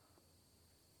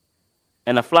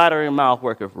 and a flattering mouth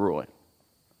worketh ruin.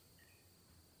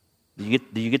 Do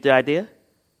you get the idea?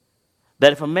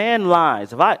 That if a man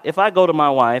lies, if I go to my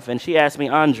wife and she asks me,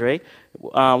 Andre,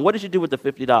 what did you do with the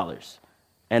 $50?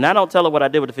 And I don't tell her what I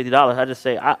did with the $50. I just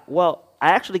say, I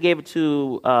actually gave it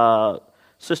to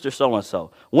sister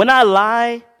so-and-so. When I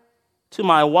lie to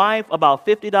my wife about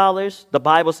 $50, the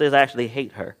Bible says I actually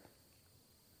hate her.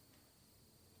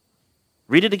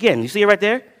 Read it again. You see it right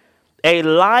there? A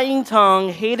lying tongue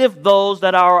hateth those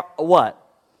that are what?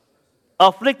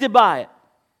 Afflicted by it.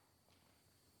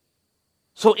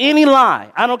 So any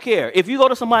lie, I don't care. If you go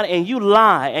to somebody and you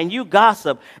lie and you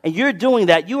gossip and you're doing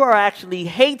that, you are actually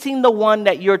hating the one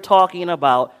that you're talking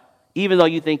about, even though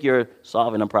you think you're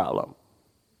solving a problem.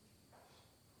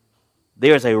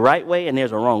 There's a right way and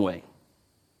there's a wrong way.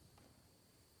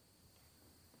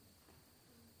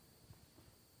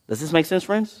 Does this make sense,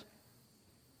 friends?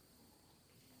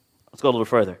 Let's go a little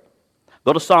further.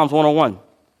 Go to Psalms 101.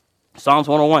 Psalms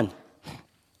 101.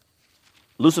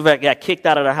 Lucifer got kicked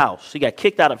out of the house. He got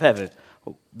kicked out of heaven.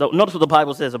 Notice what the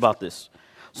Bible says about this.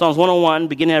 Psalms 101,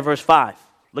 beginning at verse 5.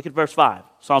 Look at verse 5.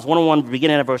 Psalms 101,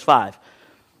 beginning at verse 5.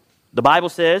 The Bible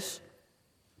says,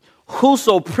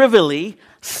 whoso privily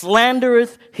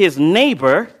slandereth his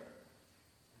neighbor,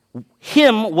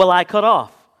 him will I cut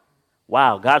off.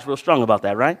 Wow, God's real strong about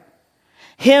that, right?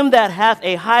 Him that hath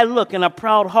a high look and a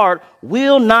proud heart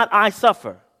will not I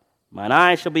suffer. Mine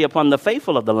eye shall be upon the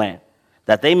faithful of the land,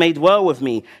 that they may dwell with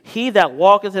me. He that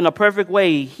walketh in a perfect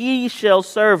way, he shall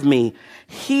serve me.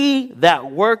 He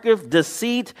that worketh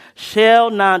deceit shall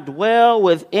not dwell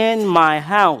within my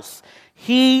house.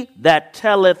 He that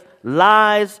telleth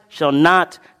lies shall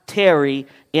not tarry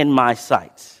in my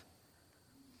sight.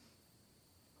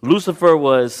 Lucifer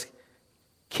was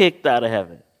kicked out of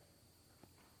heaven.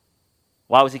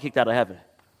 Why was he kicked out of heaven?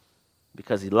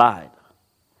 Because he lied.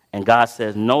 And God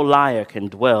says, no liar can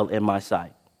dwell in my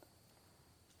sight.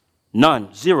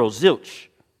 None. Zero. Zilch.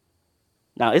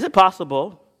 Now, is it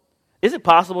possible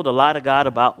to lie to God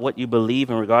about what you believe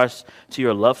in regards to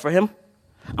your love for him?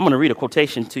 I'm going to read a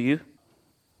quotation to you.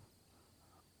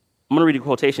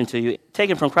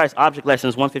 Taken from Christ Object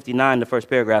Lessons 159, the first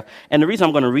paragraph. And the reason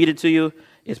I'm going to read it to you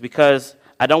is because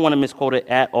I don't want to misquote it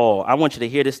at all. I want you to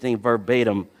hear this thing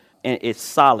verbatim. And it's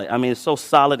solid. I mean, it's so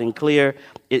solid and clear.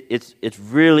 It's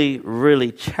really,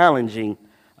 really challenging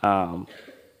the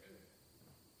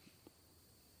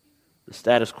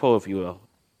status quo, if you will.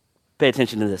 Pay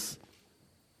attention to this.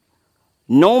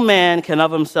 No man can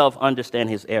of himself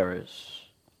understand his errors.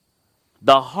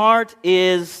 The heart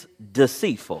is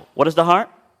deceitful. What is the heart?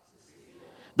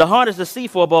 The heart is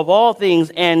deceitful above all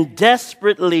things and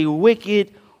desperately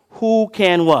wicked. Who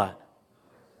can what?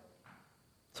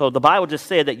 So the Bible just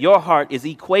said that your heart is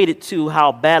equated to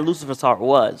how bad Lucifer's heart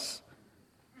was.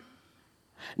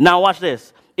 Now watch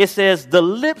this. It says, the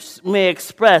lips may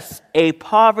express a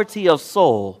poverty of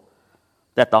soul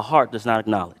that the heart does not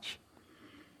acknowledge.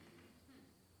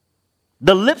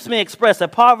 The lips may express a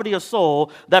poverty of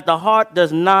soul that the heart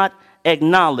does not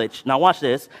acknowledge. Now watch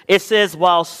this. It says,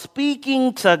 while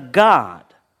speaking to God.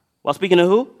 While speaking to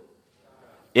who?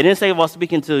 It didn't say while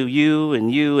speaking to you,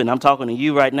 and I'm talking to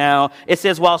you right now. It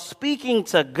says while speaking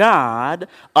to God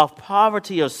of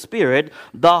poverty of spirit,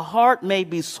 the heart may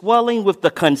be swelling with the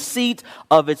conceit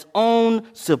of its own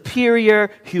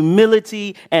superior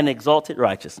humility and exalted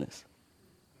righteousness.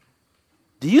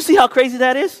 Do you see how crazy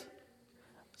that is?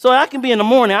 So I can be in the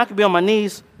morning, I can be on my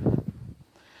knees.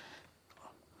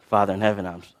 Father in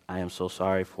heaven, I am so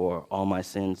sorry for all my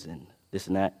sins and this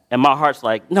and that. And my heart's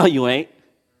like, no, you ain't.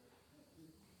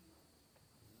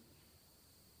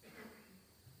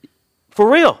 For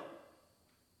real.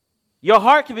 Your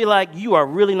heart can be like, you are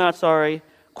really not sorry.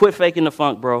 Quit faking the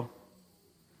funk, bro.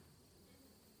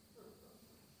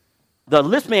 The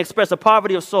lips may express a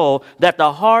poverty of soul that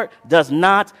the heart does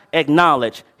not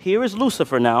acknowledge. Here is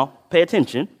Lucifer now. Pay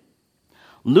attention.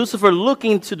 Lucifer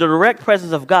looking to the direct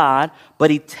presence of God, but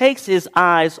he takes his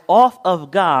eyes off of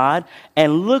God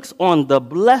and looks on the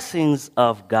blessings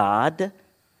of God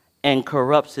and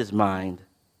corrupts his mind.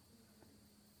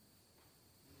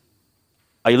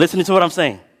 Are you listening to what I'm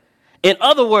saying? In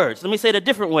other words, let me say it a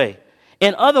different way.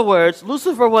 In other words,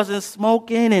 Lucifer wasn't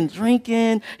smoking and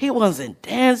drinking. He wasn't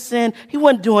dancing. He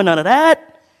wasn't doing none of that.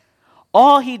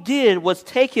 All he did was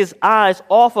take his eyes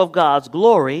off of God's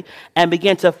glory and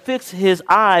begin to fix his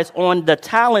eyes on the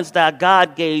talents that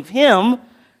God gave him,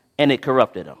 and it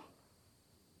corrupted him.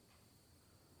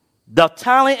 The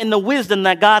talent and the wisdom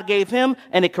that God gave him,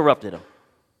 and it corrupted him.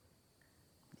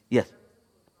 Yes.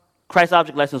 Christ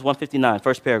Object Lessons 159,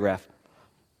 first paragraph.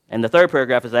 And the third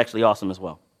paragraph is actually awesome as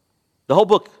well. The whole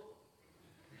book.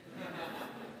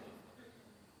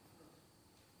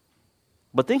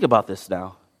 But think about this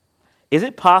now. Is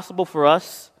it possible for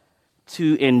us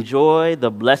to enjoy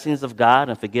the blessings of God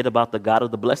and forget about the God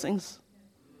of the blessings?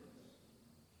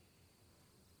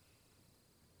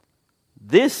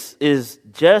 This is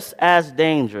just as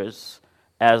dangerous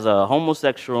as a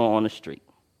homosexual on the street.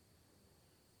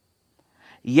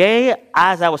 Yea,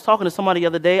 as I was talking to somebody the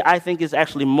other day, I think it's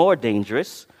actually more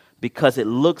dangerous because it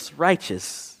looks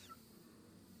righteous.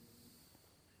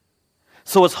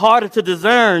 So it's harder to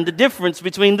discern the difference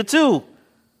between the two.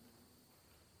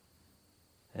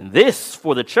 And this,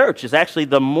 for the church, is actually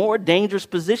the more dangerous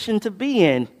position to be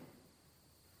in.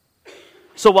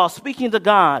 So while speaking to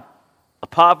God, a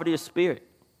poverty of spirit,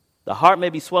 the heart may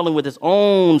be swelling with its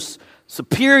own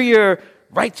superior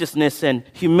righteousness and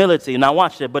humility. Now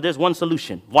watch it, but there's one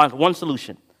solution. One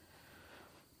solution.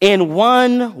 In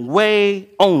one way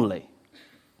only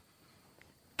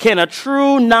can a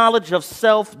true knowledge of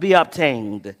self be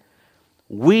obtained.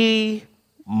 We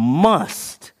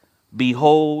must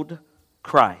behold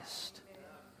Christ.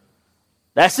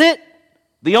 That's it.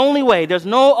 The only way. There's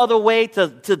no other way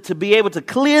to be able to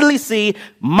clearly see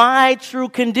my true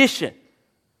condition.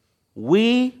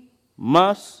 We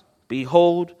must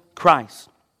behold Christ.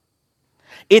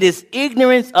 It is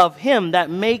ignorance of him that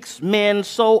makes men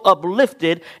so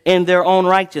uplifted in their own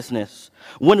righteousness.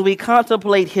 When we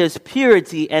contemplate his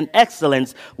purity and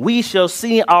excellence, we shall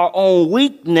see our own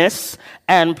weakness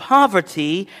and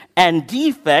poverty and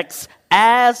defects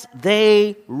as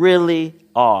they really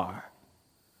are.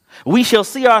 We shall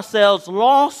see ourselves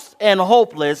lost and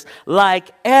hopeless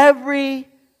like every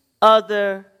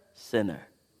other sinner.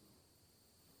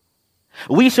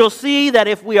 We shall see that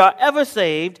if we are ever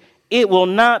saved, it will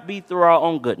not be through our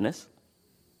own goodness,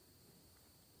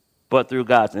 but through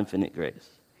God's infinite grace.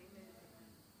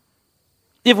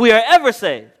 If we are ever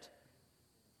saved.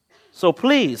 So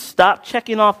please stop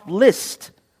checking off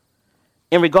lists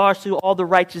in regards to all the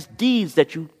righteous deeds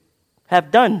that you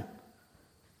have done.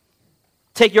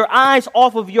 Take your eyes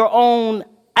off of your own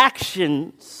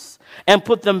actions and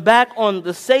put them back on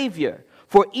the Savior.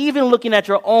 For even looking at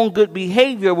your own good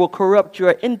behavior will corrupt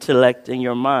your intellect and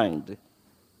your mind.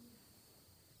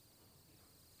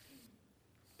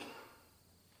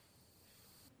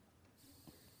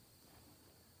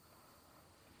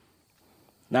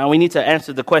 Now we need to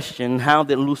answer the question, how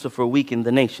did Lucifer weaken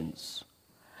the nations?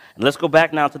 And let's go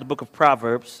back now to the book of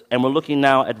Proverbs, and we're looking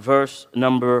now at verse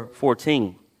number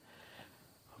 14.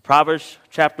 Proverbs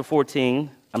chapter 14,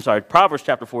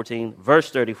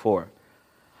 verse 34.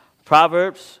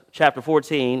 Proverbs chapter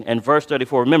 14 and verse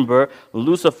 34. Remember,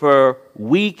 Lucifer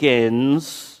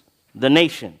weakens the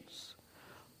nations.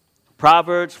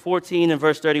 Proverbs 14 and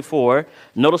verse 34.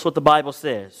 Notice what the Bible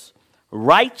says.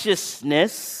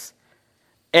 Righteousness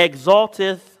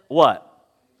exalteth what?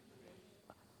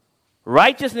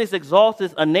 Righteousness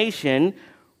exalteth a nation,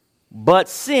 but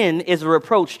sin is a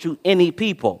reproach to any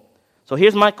people. So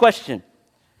here's my question.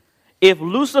 If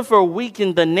Lucifer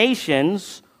weakened the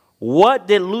nations, what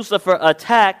did Lucifer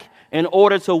attack in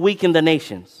order to weaken the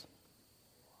nations?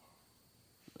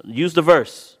 Use the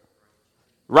verse.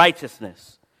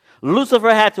 Righteousness.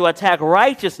 Lucifer had to attack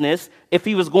righteousness if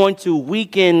he was going to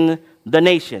weaken the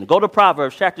nation. Go to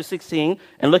Proverbs chapter 16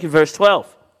 and look at verse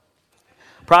 12.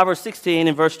 Proverbs 16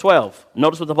 and verse 12.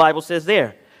 Notice what the Bible says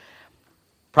there.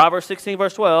 Proverbs 16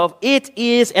 verse 12. It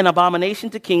is an abomination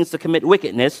to kings to commit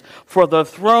wickedness, for the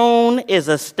throne is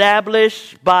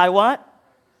established by what?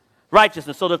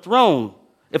 Righteousness. So the throne,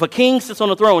 if a king sits on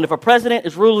the throne, if a president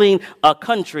is ruling a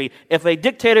country, if a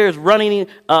dictator is running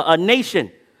a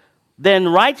nation, then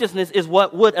righteousness is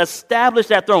what would establish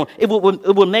that throne. It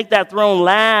would make that throne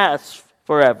last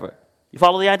forever. You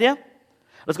follow the idea?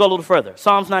 Let's go a little further.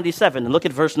 Psalms 97 and look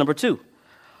at verse number 2.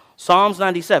 Psalms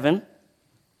 97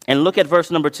 and look at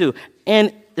verse number 2.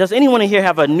 And does anyone in here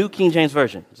have a New King James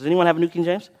Version? Does anyone have a New King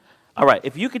James? All right,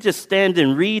 if you could just stand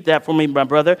and read that for me, my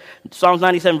brother. Psalms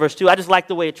 97, verse 2. I just like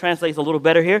the way it translates a little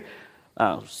better here.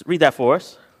 Read that for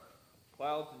us.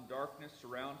 Clouds and darkness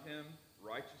surround him.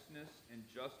 Righteousness and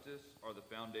justice are the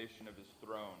foundation of his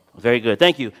throne. Very good.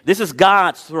 Thank you. This is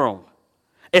God's throne.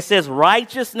 It says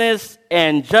righteousness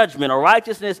and judgment, or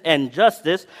righteousness and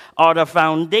justice are the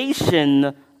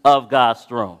foundation of God's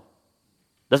throne.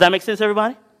 Does that make sense,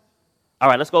 everybody? All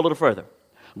right, let's go a little further.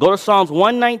 Go to Psalms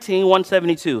 119,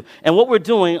 172. And what we're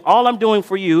doing, all I'm doing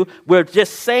for you, we're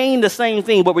just saying the same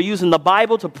thing, but we're using the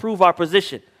Bible to prove our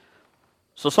position.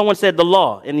 So someone said the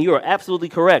law, and you are absolutely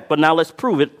correct. But now let's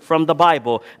prove it from the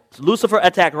Bible. Lucifer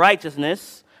attacked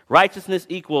righteousness. Righteousness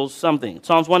equals something.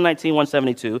 Psalms 119,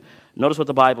 172. Notice what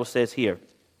the Bible says here.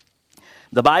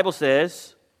 The Bible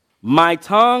says, my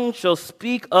tongue shall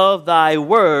speak of thy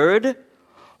word,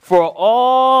 for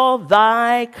all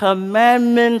thy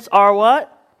commandments are what?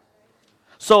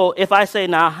 So if I say,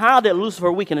 now how did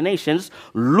Lucifer weaken the nations?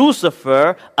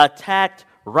 Lucifer attacked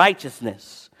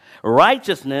righteousness.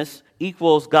 Righteousness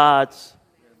equals God's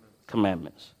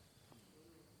commandments.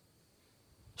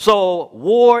 So,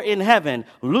 war in heaven,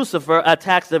 Lucifer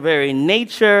attacks the very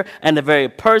nature and the very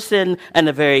person and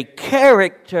the very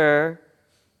character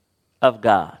of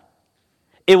God.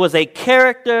 It was a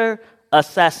character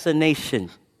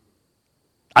assassination.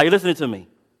 Are you listening to me?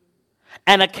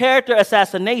 And a character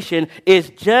assassination is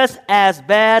just as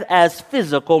bad as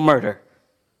physical murder.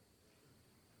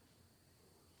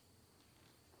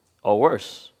 Or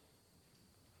worse.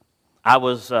 I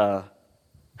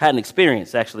had an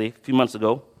experience, actually, a few months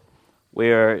ago,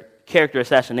 where character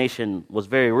assassination was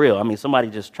very real. I mean, somebody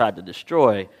just tried to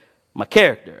destroy my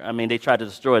character. I mean, they tried to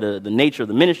destroy the nature of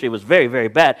the ministry. It was very, very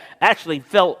bad. Actually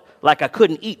felt like I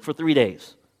couldn't eat for 3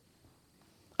 days.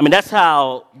 I mean, that's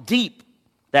how deep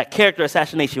that character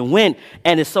assassination went.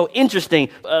 And it's so interesting.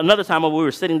 Another time when we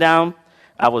were sitting down,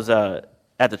 I was at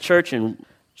the church, and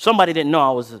somebody didn't know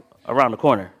I was around the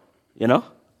corner, you know?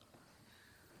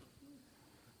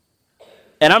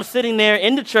 And I'm sitting there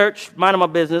in the church, minding my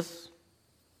business,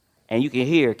 and you can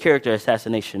hear character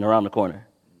assassination around the corner.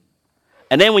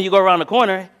 And then when you go around the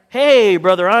corner, hey,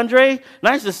 Brother Andre,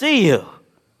 nice to see you.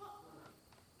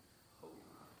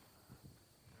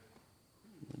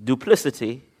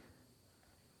 Duplicity.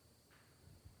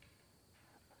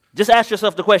 Just ask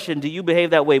yourself the question, do you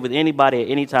behave that way with anybody at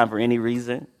any time for any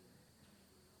reason?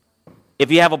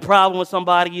 If you have a problem with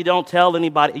somebody, you don't tell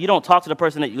anybody, you don't talk to the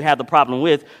person that you have the problem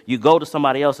with. You go to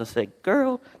somebody else and say,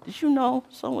 girl, did you know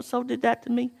so-and-so did that to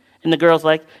me? And the girl's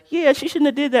like, yeah, she shouldn't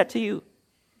have did that to you.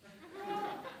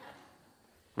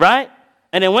 Right?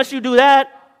 And then once you do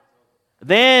that,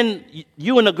 then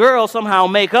you and the girl somehow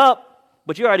make up,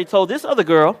 but you already told this other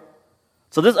girl.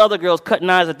 So this other girl's cutting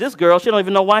eyes at this girl. She don't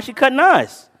even know why she cutting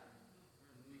eyes.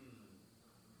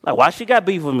 Like, why she got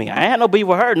beef with me? I had no beef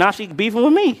with her. Now she beefing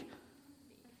with me.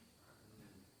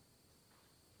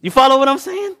 You follow what I'm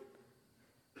saying?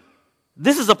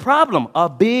 This is a problem, a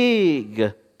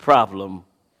big problem.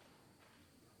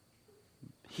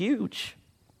 Huge.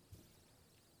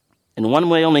 In one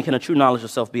way only can a true knowledge of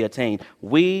self be attained.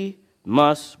 We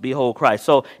must behold Christ.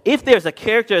 So if there's a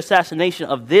character assassination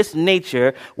of this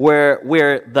nature where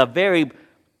the very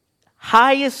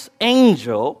highest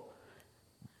angel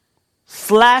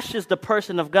slashes the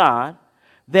person of God,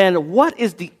 then what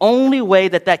is the only way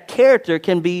that character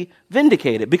can be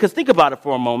vindicated? Because think about it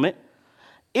for a moment.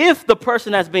 If the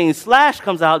person that's being slashed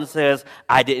comes out and says,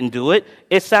 I didn't do it,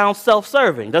 it sounds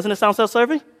self-serving. Doesn't it sound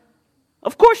self-serving?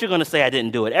 Of course you're going to say I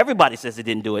didn't do it. Everybody says they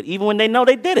didn't do it, even when they know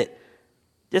they did it.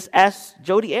 Just ask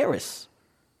Jodi Arias.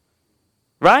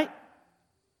 Right?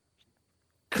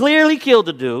 Clearly killed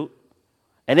the dude,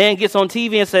 and then gets on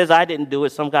TV and says, I didn't do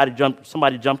it. Somebody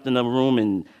jumped in the room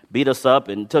and beat us up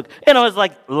and took, it's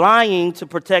like lying to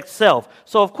protect self.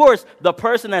 So, of course, the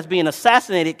person that's being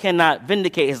assassinated cannot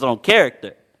vindicate his own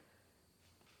character.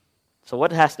 So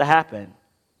what has to happen?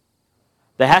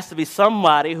 There has to be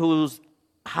somebody who's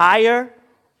higher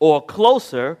or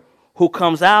closer who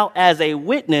comes out as a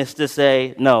witness to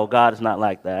say, no, God is not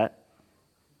like that.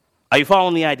 Are you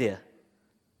following the idea?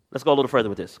 Let's go a little further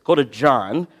with this. Go to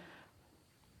John.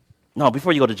 No,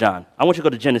 before you go to John, I want you to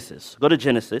go to Genesis. Go to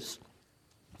Genesis.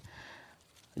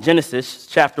 Genesis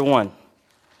chapter 1.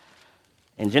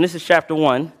 In Genesis chapter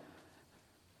 1,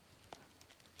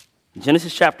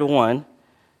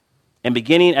 and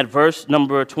beginning at verse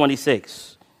number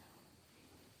 26.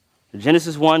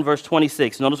 Genesis 1, verse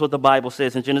 26. Notice what the Bible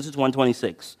says in Genesis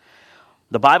 1:26.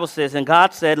 The Bible says, and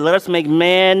God said, let us make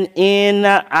man in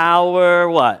our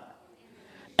what?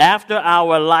 After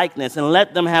our likeness, and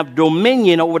let them have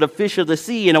dominion over the fish of the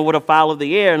sea, and over the fowl of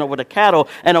the air, and over the cattle,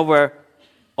 and over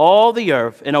all the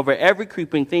earth, and over every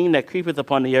creeping thing that creepeth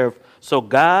upon the earth. So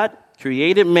God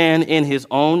created man in his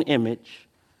own image.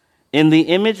 In the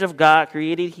image of God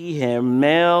created he him,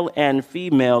 male and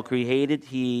female created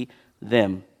he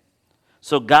them.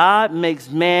 So God makes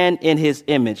man in his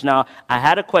image. Now, I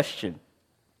had a question.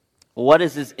 What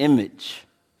is his image?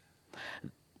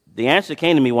 The answer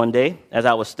came to me one day as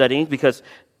I was studying, because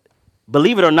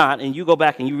believe it or not, and you go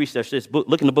back and you research this book,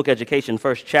 look in the book Education,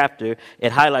 first chapter,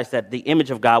 it highlights that the image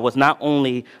of God was not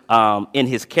only in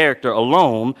his character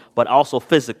alone, but also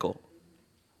physical.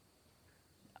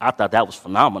 I thought that was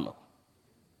phenomenal.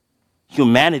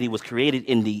 Humanity was created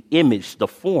in the image, the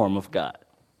form of God.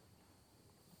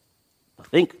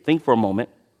 Think for a moment.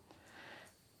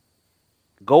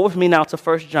 Go with me now to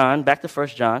 1 John, back to 1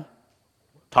 John,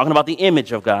 talking about the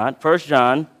image of God. 1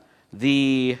 John,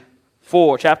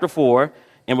 chapter 4,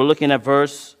 and we're looking at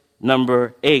verse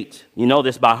number 8. You know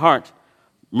this by heart.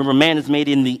 Remember, man is made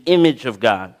in the image of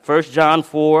God. 1 John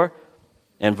 4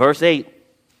 and verse 8.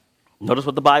 Notice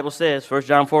what the Bible says, 1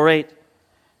 John 4:8.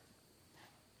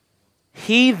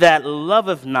 He that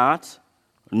loveth not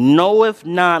knoweth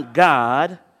not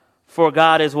God, for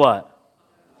God is what?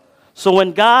 So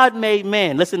when God made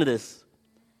man, listen to this.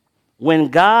 When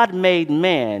God made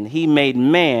man, he made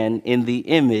man in the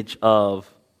image of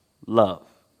love.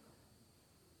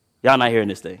 Y'all not hearing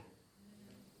this thing.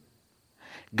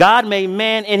 God made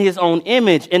man in his own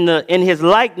image, in his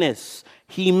likeness.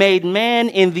 He made man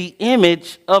in the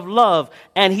image of love.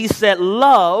 And he set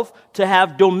love to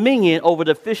have dominion over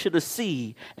the fish of the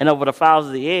sea and over the fowls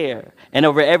of the air and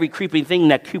over every creeping thing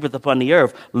that creepeth upon the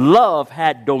earth. Love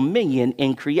had dominion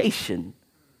in creation.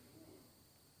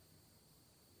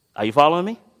 Are you following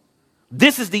me?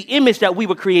 This is the image that we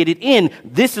were created in.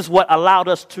 This is what allowed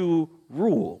us to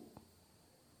rule.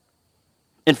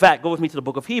 In fact, go with me to the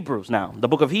book of Hebrews now. The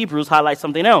book of Hebrews highlights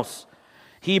something else.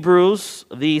 Hebrews,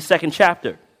 the 2nd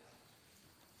chapter.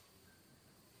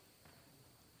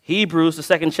 Hebrews, the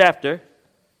 2nd chapter.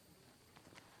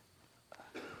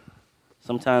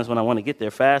 Sometimes when I want to get there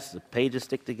fast, the pages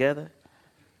stick together.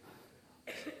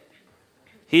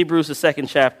 Hebrews, the 2nd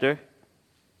chapter.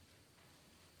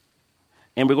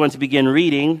 And we're going to begin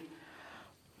reading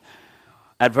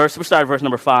we'll start at verse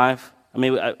number 5. I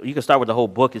mean, you can start with the whole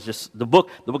book. It's just, the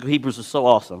book of Hebrews is so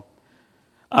awesome.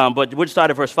 But we'll start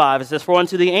at verse 5. It says, For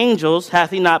unto the angels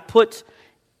hath he not put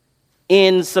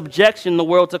in subjection the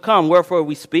world to come, wherefore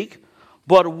we speak.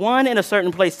 But one in a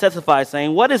certain place testifies,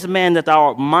 saying, What is man that thou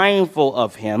art mindful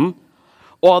of him?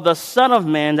 Or the son of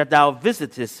man that thou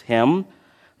visitest him?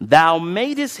 Thou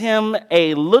madest him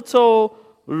a little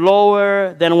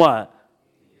lower than what?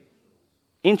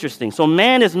 Interesting. So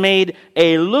man is made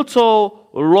a little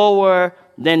lower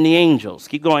than the angels.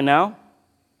 Keep going now.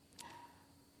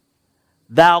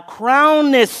 Thou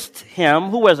crownest him.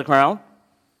 Who wears a crown?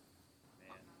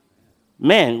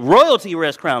 Man. Royalty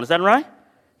wears crown. Is that right?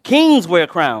 Kings wear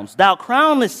crowns. Thou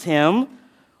crownest him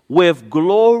with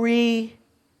glory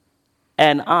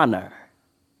and honor.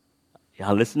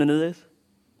 Y'all listening to this?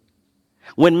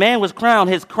 When man was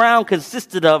crowned, his crown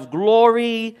consisted of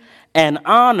glory and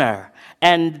honor.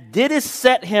 And didst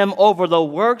set him over the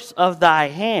works of thy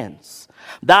hands.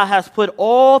 Thou hast put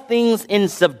all things in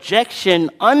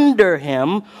subjection under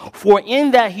him, for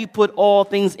in that he put all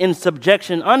things in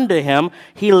subjection under him,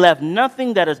 he left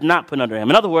nothing that is not put under him.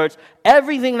 In other words,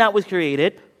 everything that was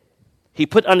created, he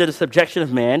put under the subjection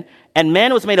of man, and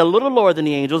man was made a little lower than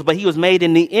the angels, but he was made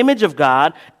in the image of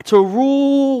God to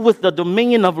rule with the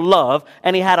dominion of love,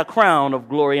 and he had a crown of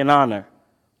glory and honor.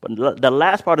 But the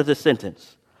last part of this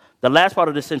sentence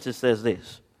says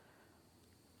this.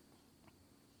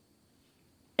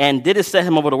 And didst set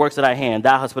him over the works of thy hand.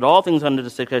 Thou hast put all things under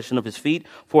the subjection of his feet.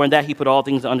 For in that he put all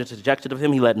things under the subjection of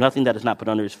him, he let nothing that is not put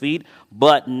under his feet.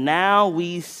 But now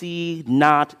we see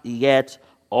not yet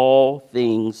all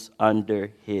things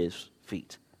under his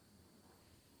feet.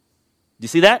 Do you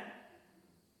see that?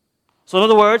 So in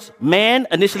other words, man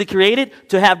initially created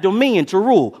to have dominion, to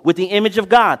rule with the image of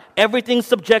God. Everything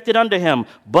subjected under him.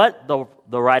 But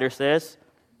the writer says,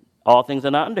 all things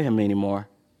are not under him anymore.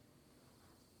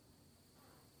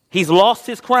 He's lost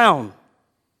his crown.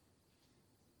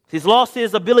 He's lost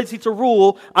his ability to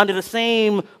rule under the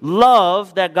same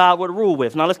love that God would rule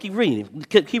with. Now let's keep reading.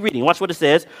 Keep reading. Watch what it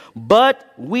says. But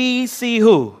we see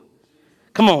who?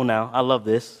 Come on now. I love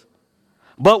this.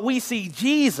 But we see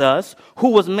Jesus,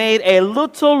 who was made a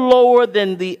little lower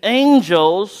than the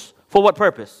angels. For what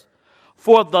purpose?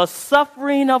 For the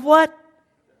suffering of what?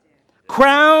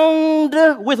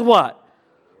 Crowned with what?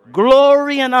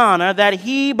 Glory and honor, that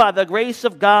he, by the grace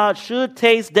of God, should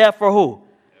taste death for who?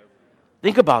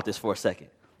 Think about this for a second.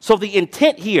 So the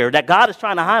intent here that God is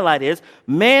trying to highlight is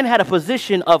man had a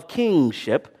position of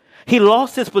kingship. He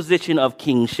lost his position of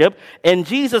kingship, and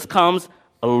Jesus comes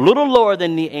a little lower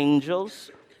than the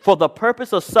angels for the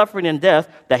purpose of suffering and death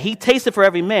that he tasted for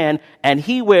every man, and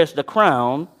he wears the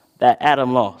crown that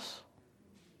Adam lost.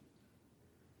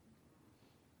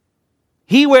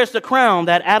 He wears the crown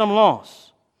that Adam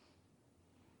lost.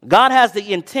 God has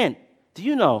the intent. Do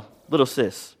you know, little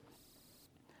sis,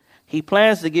 he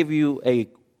plans to give you a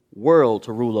world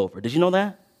to rule over. Did you know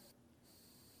that?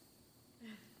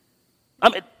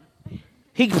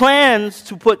 He plans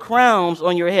to put crowns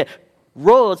on your head.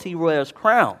 Royalty wears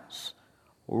crowns.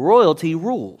 Royalty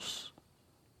rules.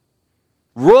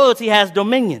 Royalty has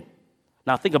dominion.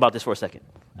 Now think about this for a second.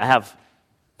 I have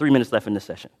 3 minutes left in this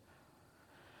session.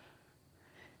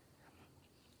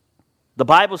 The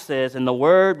Bible says, and the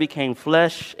Word became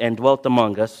flesh and dwelt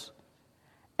among us,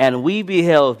 and we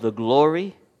beheld the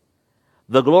glory.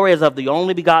 The glory is of the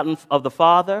only begotten of the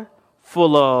Father,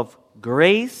 full of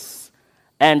grace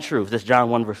and truth. That's John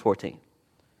 1, verse 14.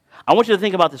 I want you to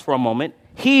think about this for a moment.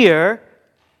 Here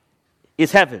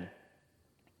is heaven.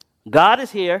 God is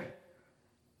here,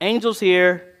 angels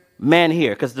here, man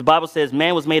here. Because the Bible says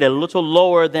man was made a little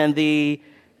lower than the...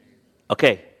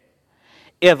 Okay.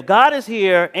 If God is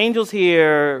here, angels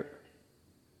here,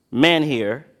 man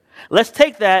here, let's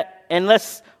take that and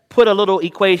let's put a little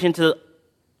equation to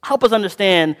help us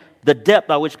understand the depth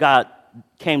by which God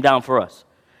came down for us.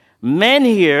 Men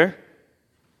here,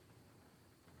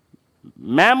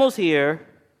 mammals here,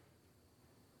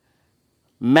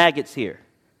 maggots here.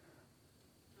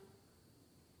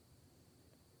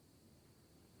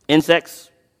 Insects,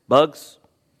 bugs,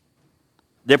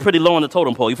 they're pretty low on the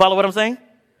totem pole. You follow what I'm saying?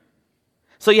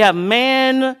 So you have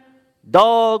man,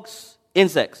 dogs,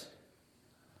 insects.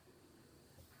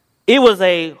 It was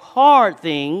a hard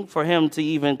thing for him to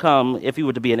even come. If he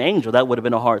were to be an angel, that would have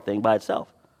been a hard thing by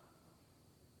itself.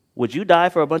 Would you die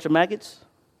for a bunch of maggots?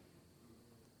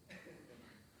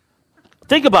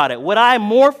 Think about it. Would I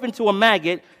morph into a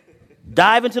maggot,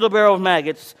 dive into the barrel of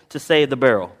maggots to save the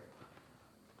barrel?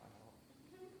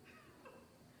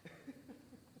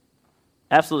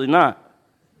 Absolutely not.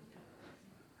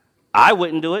 I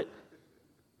wouldn't do it.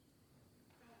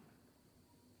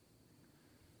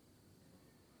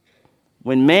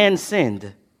 When man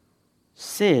sinned,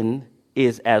 sin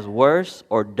is as worse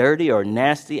or dirty or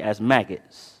nasty as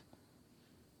maggots.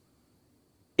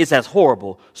 It's as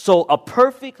horrible. So a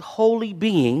perfect, holy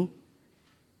being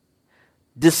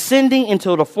descending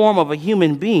into the form of a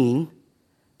human being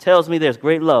tells me there's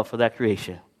great love for that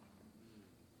creation.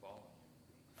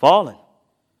 Fallen.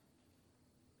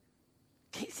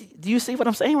 Do you see what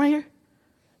I'm saying right here?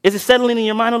 Is it settling in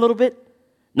your mind a little bit?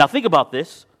 Now think about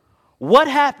this. What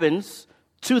happens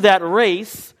to that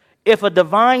race if a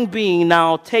divine being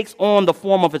now takes on the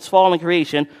form of its fallen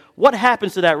creation? What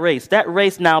happens to that race? That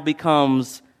race now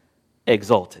becomes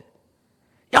exalted.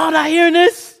 Y'all not hearing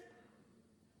this?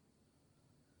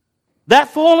 That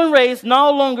fallen race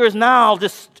no longer is now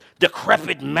this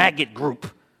decrepit maggot group.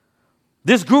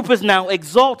 This group is now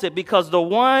exalted because the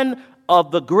one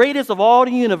of the greatest of all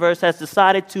the universe has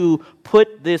decided to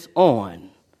put this on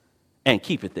and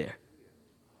keep it there.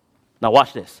 Now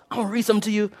watch this. I'm going to read something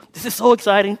to you. This is so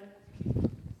exciting.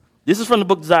 This is from the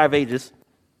book Desire of Ages.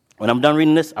 When I'm done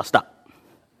reading this, I'll stop.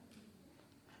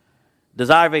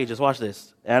 Desire of Ages, watch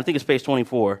this. And I think it's page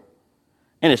 24.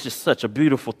 And it's just such a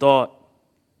beautiful thought.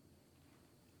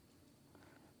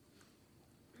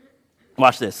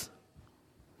 Watch this.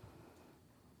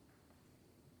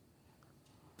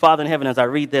 Father in heaven, as I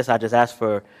read this, I just ask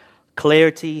for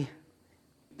clarity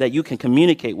that you can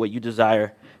communicate what you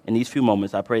desire in these few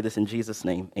moments. I pray this in Jesus'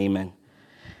 name. Amen.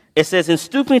 It says, in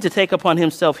stooping to take upon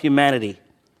himself humanity,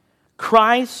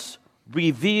 Christ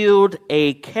revealed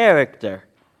a character,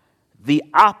 the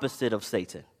opposite of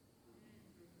Satan.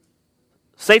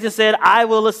 Satan said, I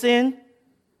will ascend.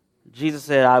 Jesus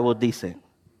said, I will descend.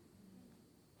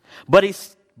 But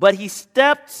he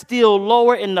stepped still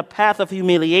lower in the path of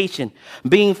humiliation.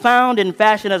 Being found in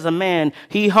fashion as a man,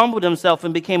 he humbled himself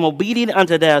and became obedient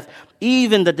unto death,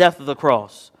 even the death of the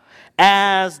cross.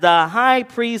 As the high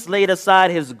priest laid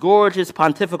aside his gorgeous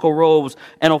pontifical robes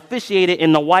and officiated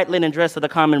in the white linen dress of the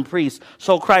common priest,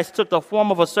 so Christ took the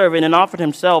form of a servant and offered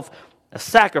himself a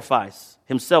sacrifice,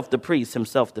 himself the priest,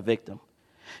 himself the victim.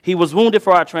 He was wounded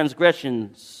for our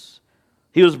transgressions.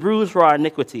 He was bruised for our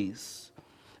iniquities.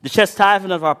 The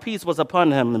chastisement of our peace was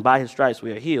upon him, and by his stripes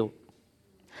we are healed.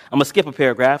 I'm going to skip a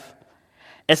paragraph.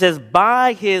 It says,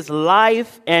 by his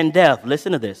life and death.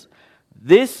 Listen to this.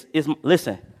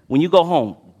 Listen, when you go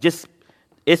home, just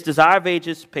It's Desire of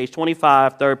Ages, page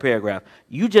 25, third paragraph.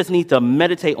 You just need to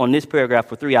meditate on this paragraph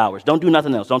for 3 hours. Don't do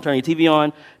nothing else. Don't turn your TV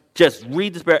on. Just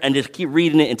read this paragraph and just keep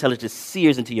reading it until it just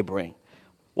sears into your brain.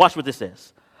 Watch what this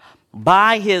says.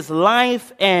 By his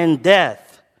life and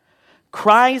death,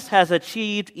 Christ has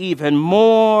achieved even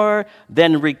more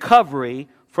than recovery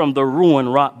from the ruin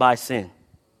wrought by sin.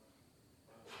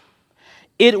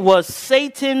 It was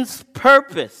Satan's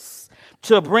purpose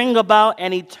to bring about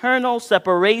an eternal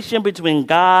separation between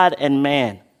God and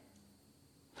man.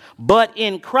 But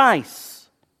in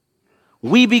Christ,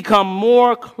 we become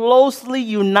more closely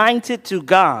united to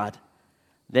God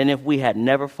than if we had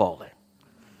never fallen.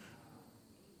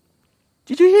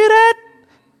 Did you hear that?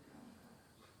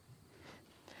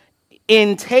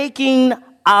 In taking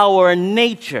our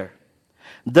nature,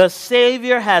 the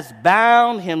Savior has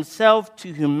bound himself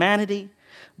to humanity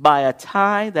by a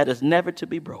tie that is never to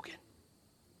be broken.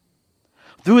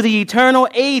 Through the eternal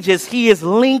ages, he is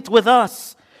linked with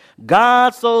us.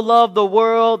 God so loved the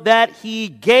world that he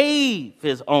gave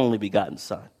his only begotten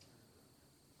Son.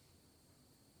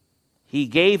 He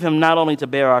gave him not only to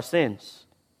bear our sins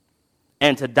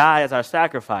and to die as our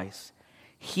sacrifice,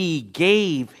 he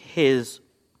gave him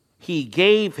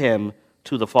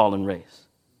to the fallen race.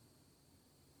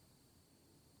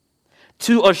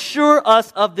 To assure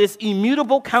us of this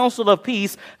immutable counsel of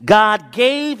peace, God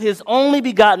gave his only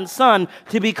begotten Son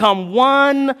to become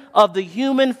one of the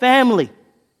human family,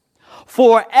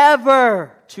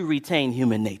 forever to retain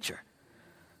human nature.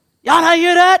 Y'all not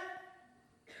hear that?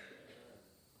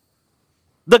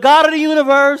 The God of the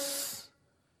universe,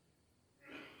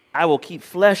 I will keep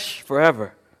flesh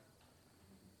forever.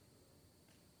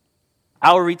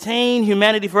 I will retain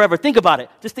humanity forever. Think about it.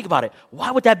 Just think about it. Why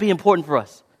would that be important for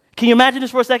us? Can you imagine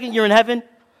this for a second? You're in heaven,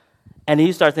 and then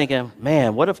you start thinking,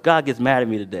 man, what if God gets mad at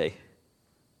me today?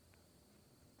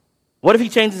 What if he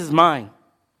changes his mind?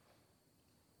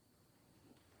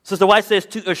 Sister White says,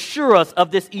 to assure us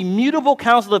of this immutable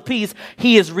counsel of peace,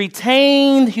 he has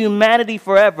retained humanity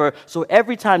forever, so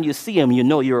every time you see him, you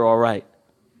know you're all right.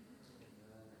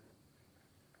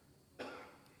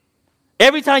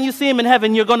 Every time you see him in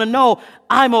heaven, you're going to know,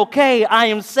 I'm okay, I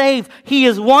am safe, he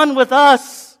is one with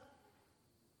us.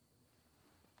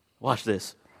 Watch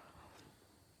this.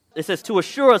 It says, to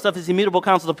assure us of his immutable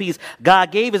counsel of peace,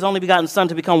 God gave his only begotten Son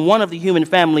to become one of the human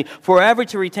family, forever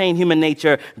to retain human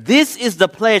nature. This is the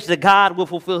pledge that God will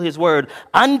fulfill his word.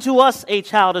 Unto us a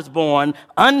child is born,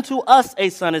 unto us a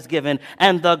son is given,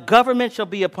 and the government shall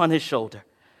be upon his shoulder.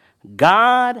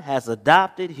 God has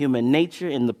adopted human nature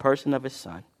in the person of his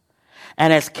Son,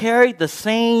 and has carried the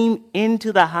same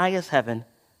into the highest heaven.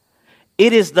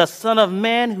 It is the Son of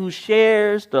Man who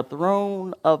shares the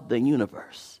throne of the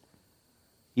universe.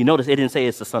 You notice it didn't say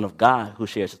it's the Son of God who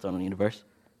shares the throne of the universe.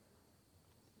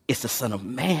 It's the Son of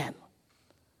Man.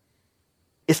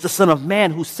 It's the Son of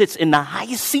Man who sits in the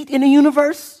highest seat in the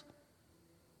universe.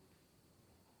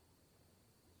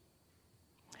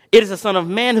 It is the Son of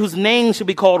Man whose name should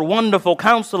be called Wonderful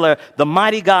Counselor, the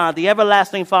Mighty God, the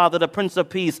Everlasting Father, the Prince of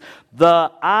Peace. The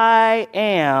I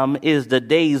Am is the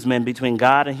daysman between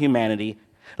God and humanity,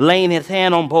 laying his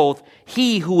hand on both.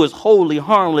 He who is holy,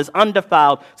 harmless,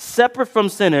 undefiled, separate from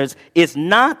sinners, is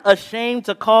not ashamed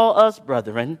to call us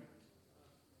brethren.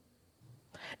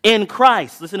 In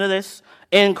Christ, listen to this,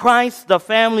 in Christ the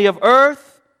family of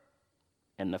earth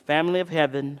and the family of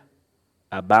heaven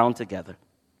are bound together.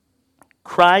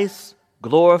 Christ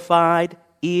glorified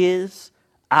is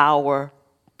our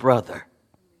brother.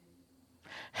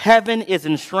 Heaven is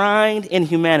enshrined in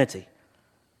humanity,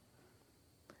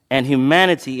 and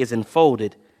humanity is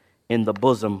enfolded in the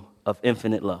bosom of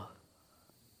infinite love.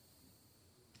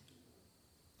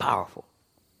 Powerful.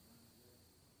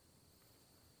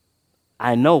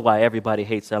 I know why everybody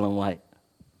hates Ellen White.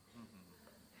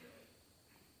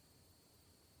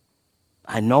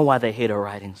 I know why they hate her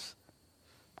writings.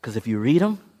 Because if you read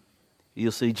them,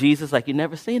 you'll see Jesus like you've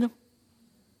never seen him.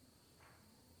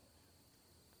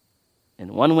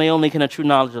 In one way only can a true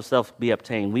knowledge of self be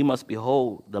obtained. We must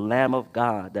behold the Lamb of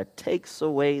God that takes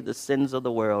away the sins of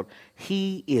the world.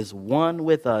 He is one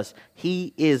with us.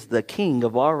 He is the king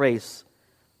of our race.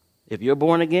 If you're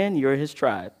born again, you're his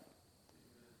tribe.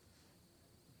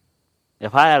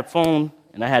 If I had a phone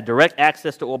and I had direct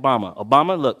access to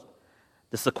Obama, look,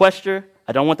 the sequester,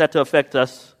 I don't want that to affect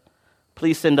us.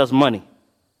 Please send us money.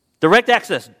 Direct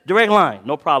access, direct line.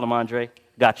 No problem, Andre.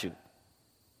 Got you.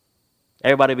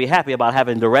 Everybody be happy about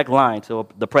having direct line to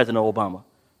the President Obama.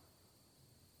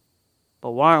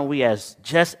 But why aren't we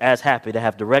just as happy to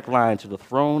have direct line to the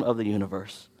throne of the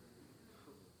universe?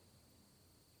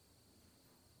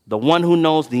 The one who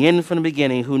knows the end from the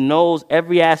beginning, who knows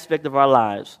every aspect of our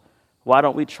lives, Why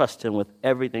don't we trust him with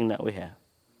everything that we have?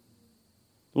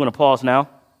 We're going to pause now.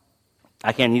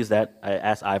 I can't use that. I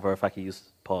asked Ivor if I could use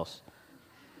pause.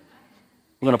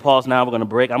 We're going to pause now. We're going to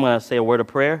break. I'm going to say a word of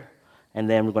prayer, and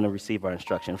then we're going to receive our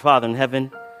instruction. Father in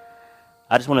heaven,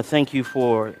 I just want to thank you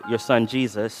for your son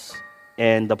Jesus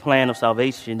and the plan of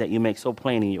salvation that you make so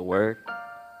plain in your word.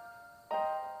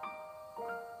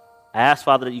 I ask,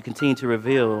 Father, that you continue to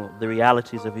reveal the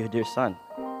realities of your dear son.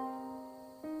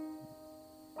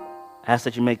 I ask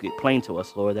that you make it plain to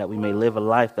us, Lord, that we may live a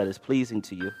life that is pleasing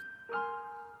to you,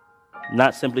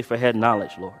 not simply for head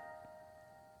knowledge, Lord,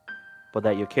 but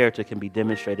that your character can be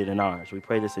demonstrated in ours. We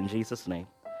pray this in Jesus' name.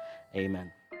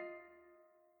 Amen.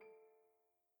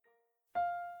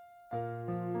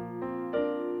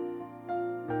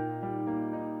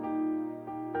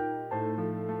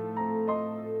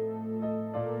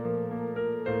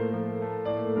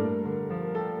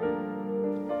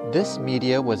 This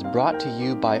media was brought to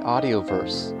you by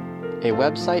Audioverse, a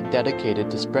website dedicated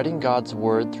to spreading God's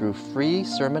Word through free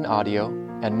sermon audio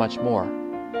and much more.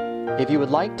 If you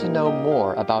would like to know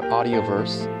more about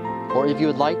Audioverse, or if you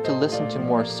would like to listen to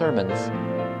more sermons,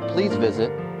 please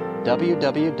visit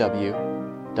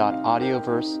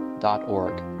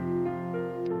www.audioverse.org.